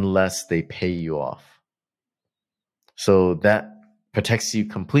unless they pay you off. So that protects you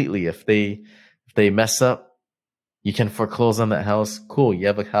completely. If they mess up, you can foreclose on that house. Cool, you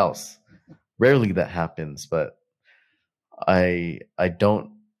have a house. Rarely that happens, but I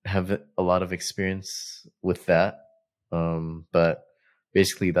don't have a lot of experience with that. But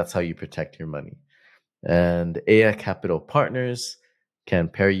basically that's how you protect your money. And Aya Capital Partners can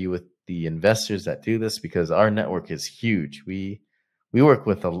pair you with the investors that do this because our network is huge. We work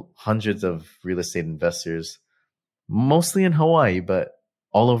with hundreds of real estate investors, mostly in Hawaii, but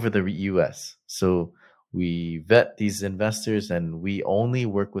all over the US. So we vet these investors and we only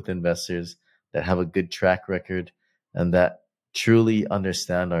work with investors that have a good track record and that truly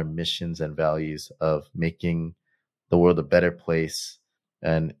understand our missions and values of making the world a better place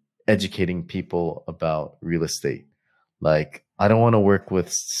and educating people about real estate. Like, I don't want to work with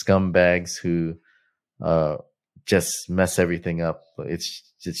scumbags who just mess everything up.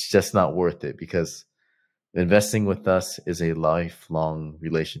 It's just not worth it because investing with us is a lifelong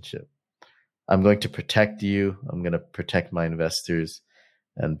relationship. I'm going to protect you. I'm going to protect my investors.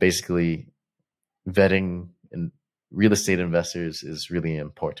 And basically, vetting in real estate investors is really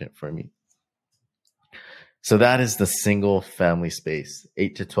important for me. So that is the single family space,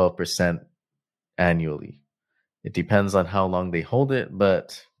 8 to 12% annually. It depends on how long they hold it,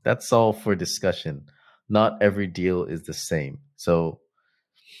 but that's all for discussion. Not every deal is the same. So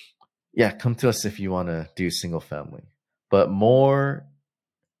yeah, come to us if you want to do single family, but more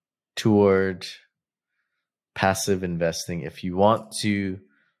toward passive investing. If you want to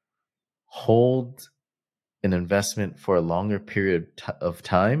hold an investment for a longer period of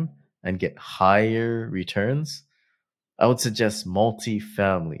time and get higher returns, I would suggest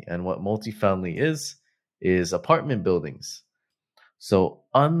multifamily. And what multifamily is apartment buildings. So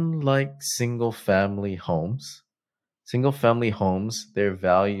unlike single family homes, their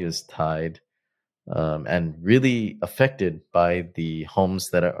value is tied and really affected by the homes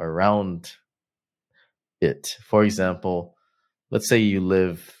that are around it. For example, let's say you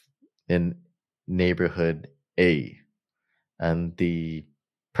live in neighborhood A and the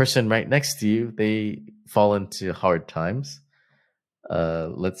person right next to you, they fall into hard times.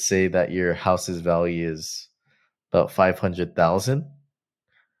 Let's say that your house's value is about 500,000.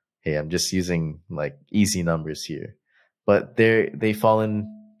 Hey, I'm just using like easy numbers here, but they fall in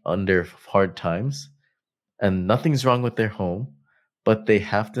under hard times and nothing's wrong with their home. but they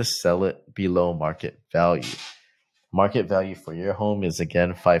have to sell it below market value. Market value for your home is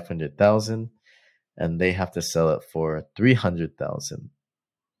again 500,000, and they have to sell it for 300,000.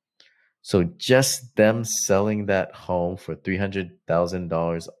 So just them selling that home for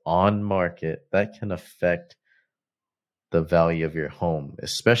 $300,000 on market, that can affect the value of your home,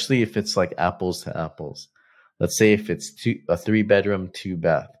 especially if it's like apples to apples. Let's say if it's a 3-bedroom,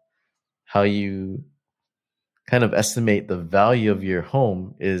 2-bath, how you kind of estimate the value of your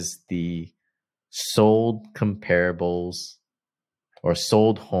home is the sold comparables or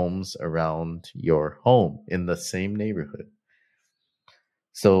sold homes around your home in the same neighborhood.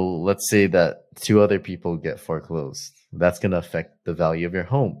 So let's say that 2 other people get foreclosed. That's going to affect the value of your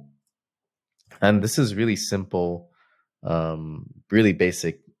home. And this is really simple, really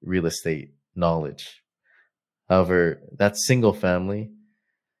basic real estate knowledge. However, that's single family,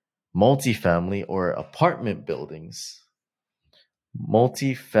 multifamily, or apartment buildings.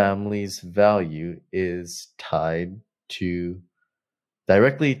 Multifamily's value is tied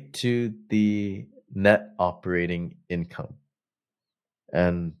directly to the net operating income.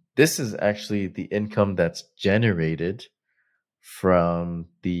 And this is actually the income that's generated from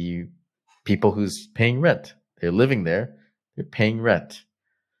the people who's paying rent. They're living there, they're paying rent.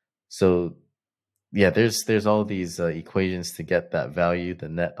 So yeah, there's all these equations to get that value, the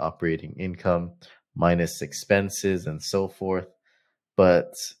net operating income minus expenses and so forth.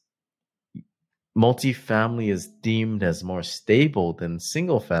 But multifamily is deemed as more stable than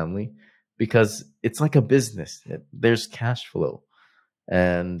single family because it's like a business. There's cash flow,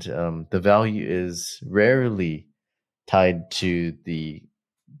 and the value is rarely tied to the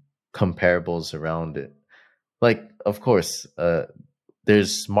comparables around it. Like, of course,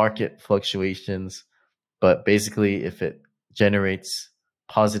 there's market fluctuations, but basically, if it generates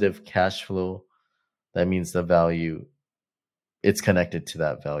positive cash flow, that means the value, it's connected to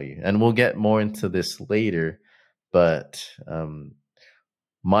that value. And we'll get more into this later, but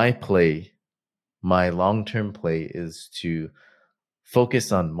my long-term play is to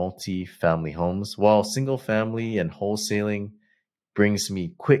focus on multi-family homes, while single family and wholesaling brings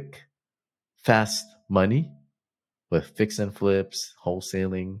me quick, fast money with fix and flips,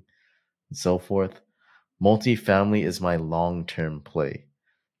 wholesaling, and so forth. Multifamily is my long-term play.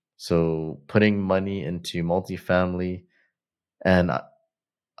 So putting money into multifamily, and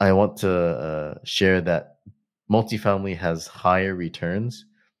I want to share that multifamily has higher returns,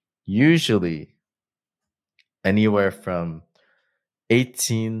 usually anywhere from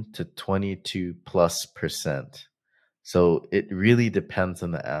 18 to 22+%. So it really depends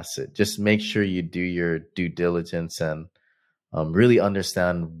on the asset. Just make sure you do your due diligence and really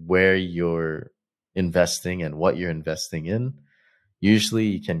understand where you're investing and what you're investing in. Usually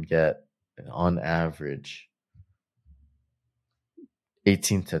you can get, on average,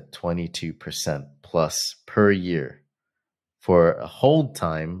 18 to 22% plus per year for a hold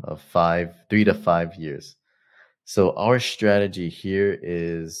time of 3 to 5 years. So our strategy here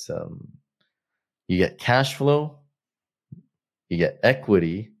is you get cash flow, you get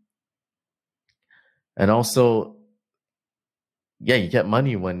equity, and also, yeah, you get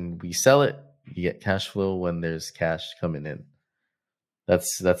money when we sell it. You get cash flow when there's cash coming in.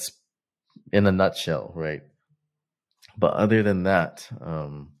 That's in a nutshell, right? But other than that,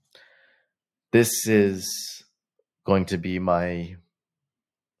 this is going to be my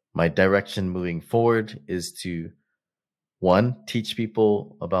direction moving forward, is to, one, teach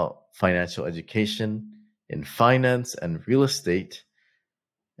people about financial education in finance and real estate,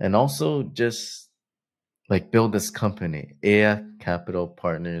 and also just like build this company. Ea Capital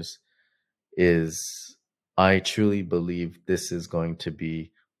Partners is, I truly believe this is going to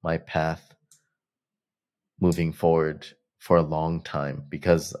be my path moving forward for a long time,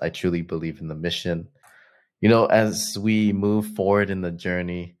 because I truly believe in the mission. You know, as we move forward in the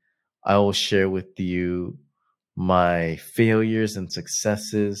journey, I will share with you my failures and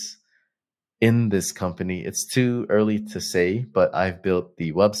successes in this company. It's too early to say, but I've built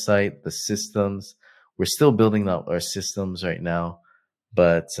the website, the systems. We're still building out our systems right now,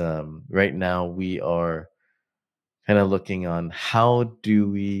 but right now we are kind of looking on how do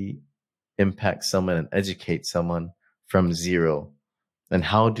we impact someone and educate someone from zero, and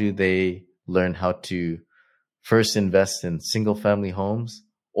how do they learn how to first invest in single family homes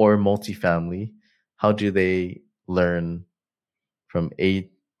or multifamily. How do they learn from A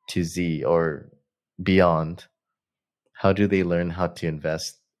to Z or beyond? How do they learn how to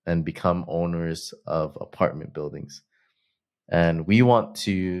invest and become owners of apartment buildings? And we want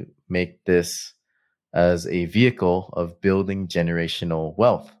to make this as a vehicle of building generational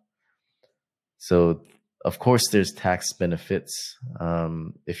wealth. So Of course, there's tax benefits.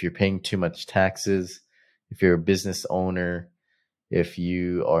 If you're paying too much taxes, if you're a business owner, if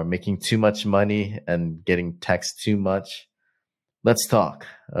you are making too much money and getting taxed too much, let's talk.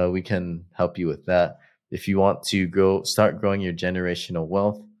 We can help you with that. If you want to start growing your generational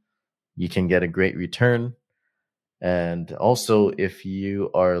wealth, you can get a great return. And also, if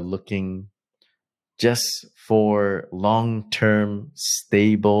you are looking just for long-term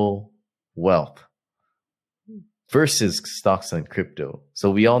stable wealth versus stocks and crypto.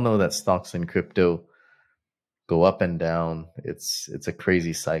 So we all know that stocks and crypto go up and down. It's a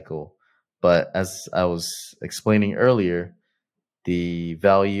crazy cycle. But as I was explaining earlier, the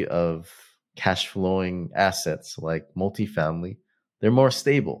value of cash flowing assets like multifamily, they're more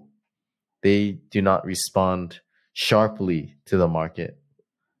stable. They do not respond sharply to the market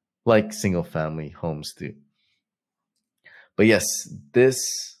like single family homes do. But yes,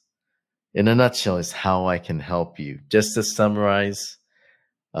 this in a nutshell is how I can help you. Just to summarize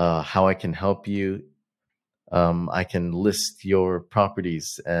how I can help you, I can list your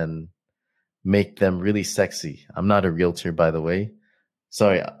properties and make them really sexy. I'm not a realtor, by the way.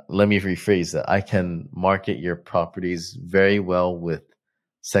 Sorry, let me rephrase that. I can market your properties very well with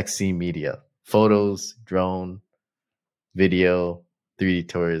sexy media, photos, drone, video, 3D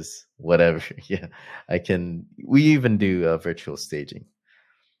tours, whatever. Yeah, we even do virtual staging.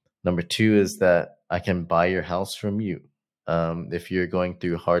 Number two is that I can buy your house from you. If you're going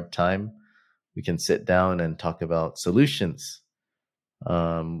through a hard time, we can sit down and talk about solutions.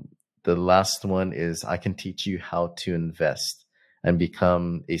 The last one is I can teach you how to invest and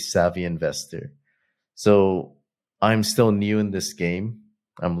become a savvy investor. So I'm still new in this game.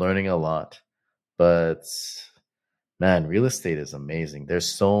 I'm learning a lot, but man, real estate is amazing.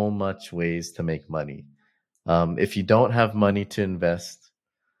 There's so much ways to make money. If you don't have money to invest,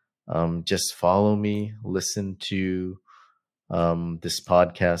 just follow me, listen to this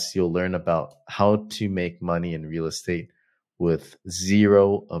podcast. You'll learn about how to make money in real estate with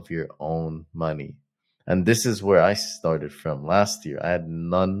zero of your own money. And this is where I started from last year. I had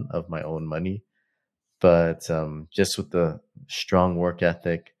none of my own money, but just with the strong work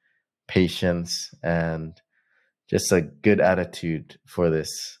ethic, patience, and just a good attitude for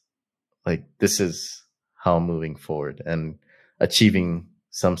this, like this is how I'm moving forward and achieving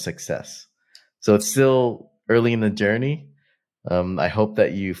some success. So it's still early in the journey. I hope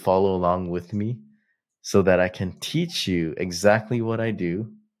that you follow along with me so that I can teach you exactly what I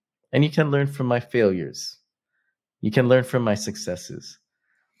do, and you can learn from my failures. You can learn from my successes.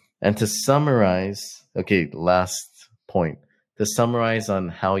 And to summarize, okay, last point, to summarize on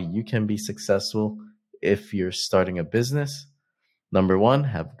how you can be successful if you're starting a business. Number one,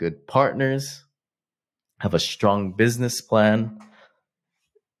 have good partners, have a strong business plan,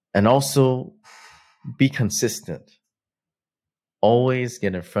 and also be consistent. Always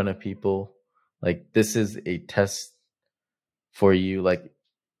get in front of people. Like this is a test for you. Like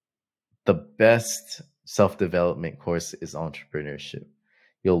the best self-development course is entrepreneurship.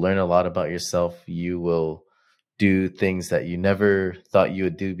 You'll learn a lot about yourself. You will do things that you never thought you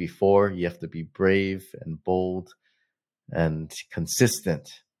would do before. You have to be brave and bold and consistent.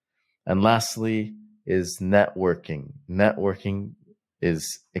 And lastly is networking. Networking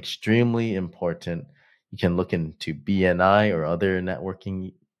is extremely important. You can look into BNI or other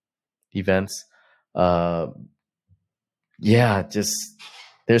networking events. Just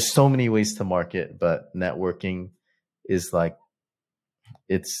there's so many ways to market, but networking is like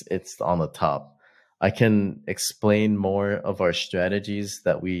it's on the top. I can explain more of our strategies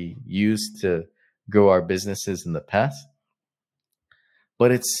that we used to grow our businesses in the past,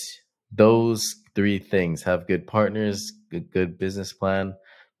 but it's those three things: have good partners, good business plan,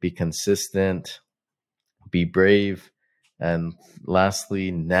 be consistent, be brave, and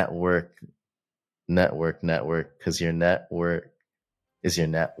lastly, network, because your network is your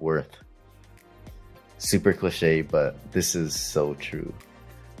net worth. Super cliche, but this is so true.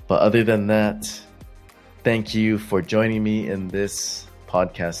 But other than that, thank you for joining me in this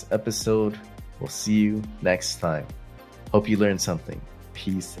podcast episode. We'll see you next time. Hope you learned something.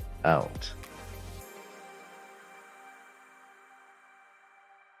 Peace out.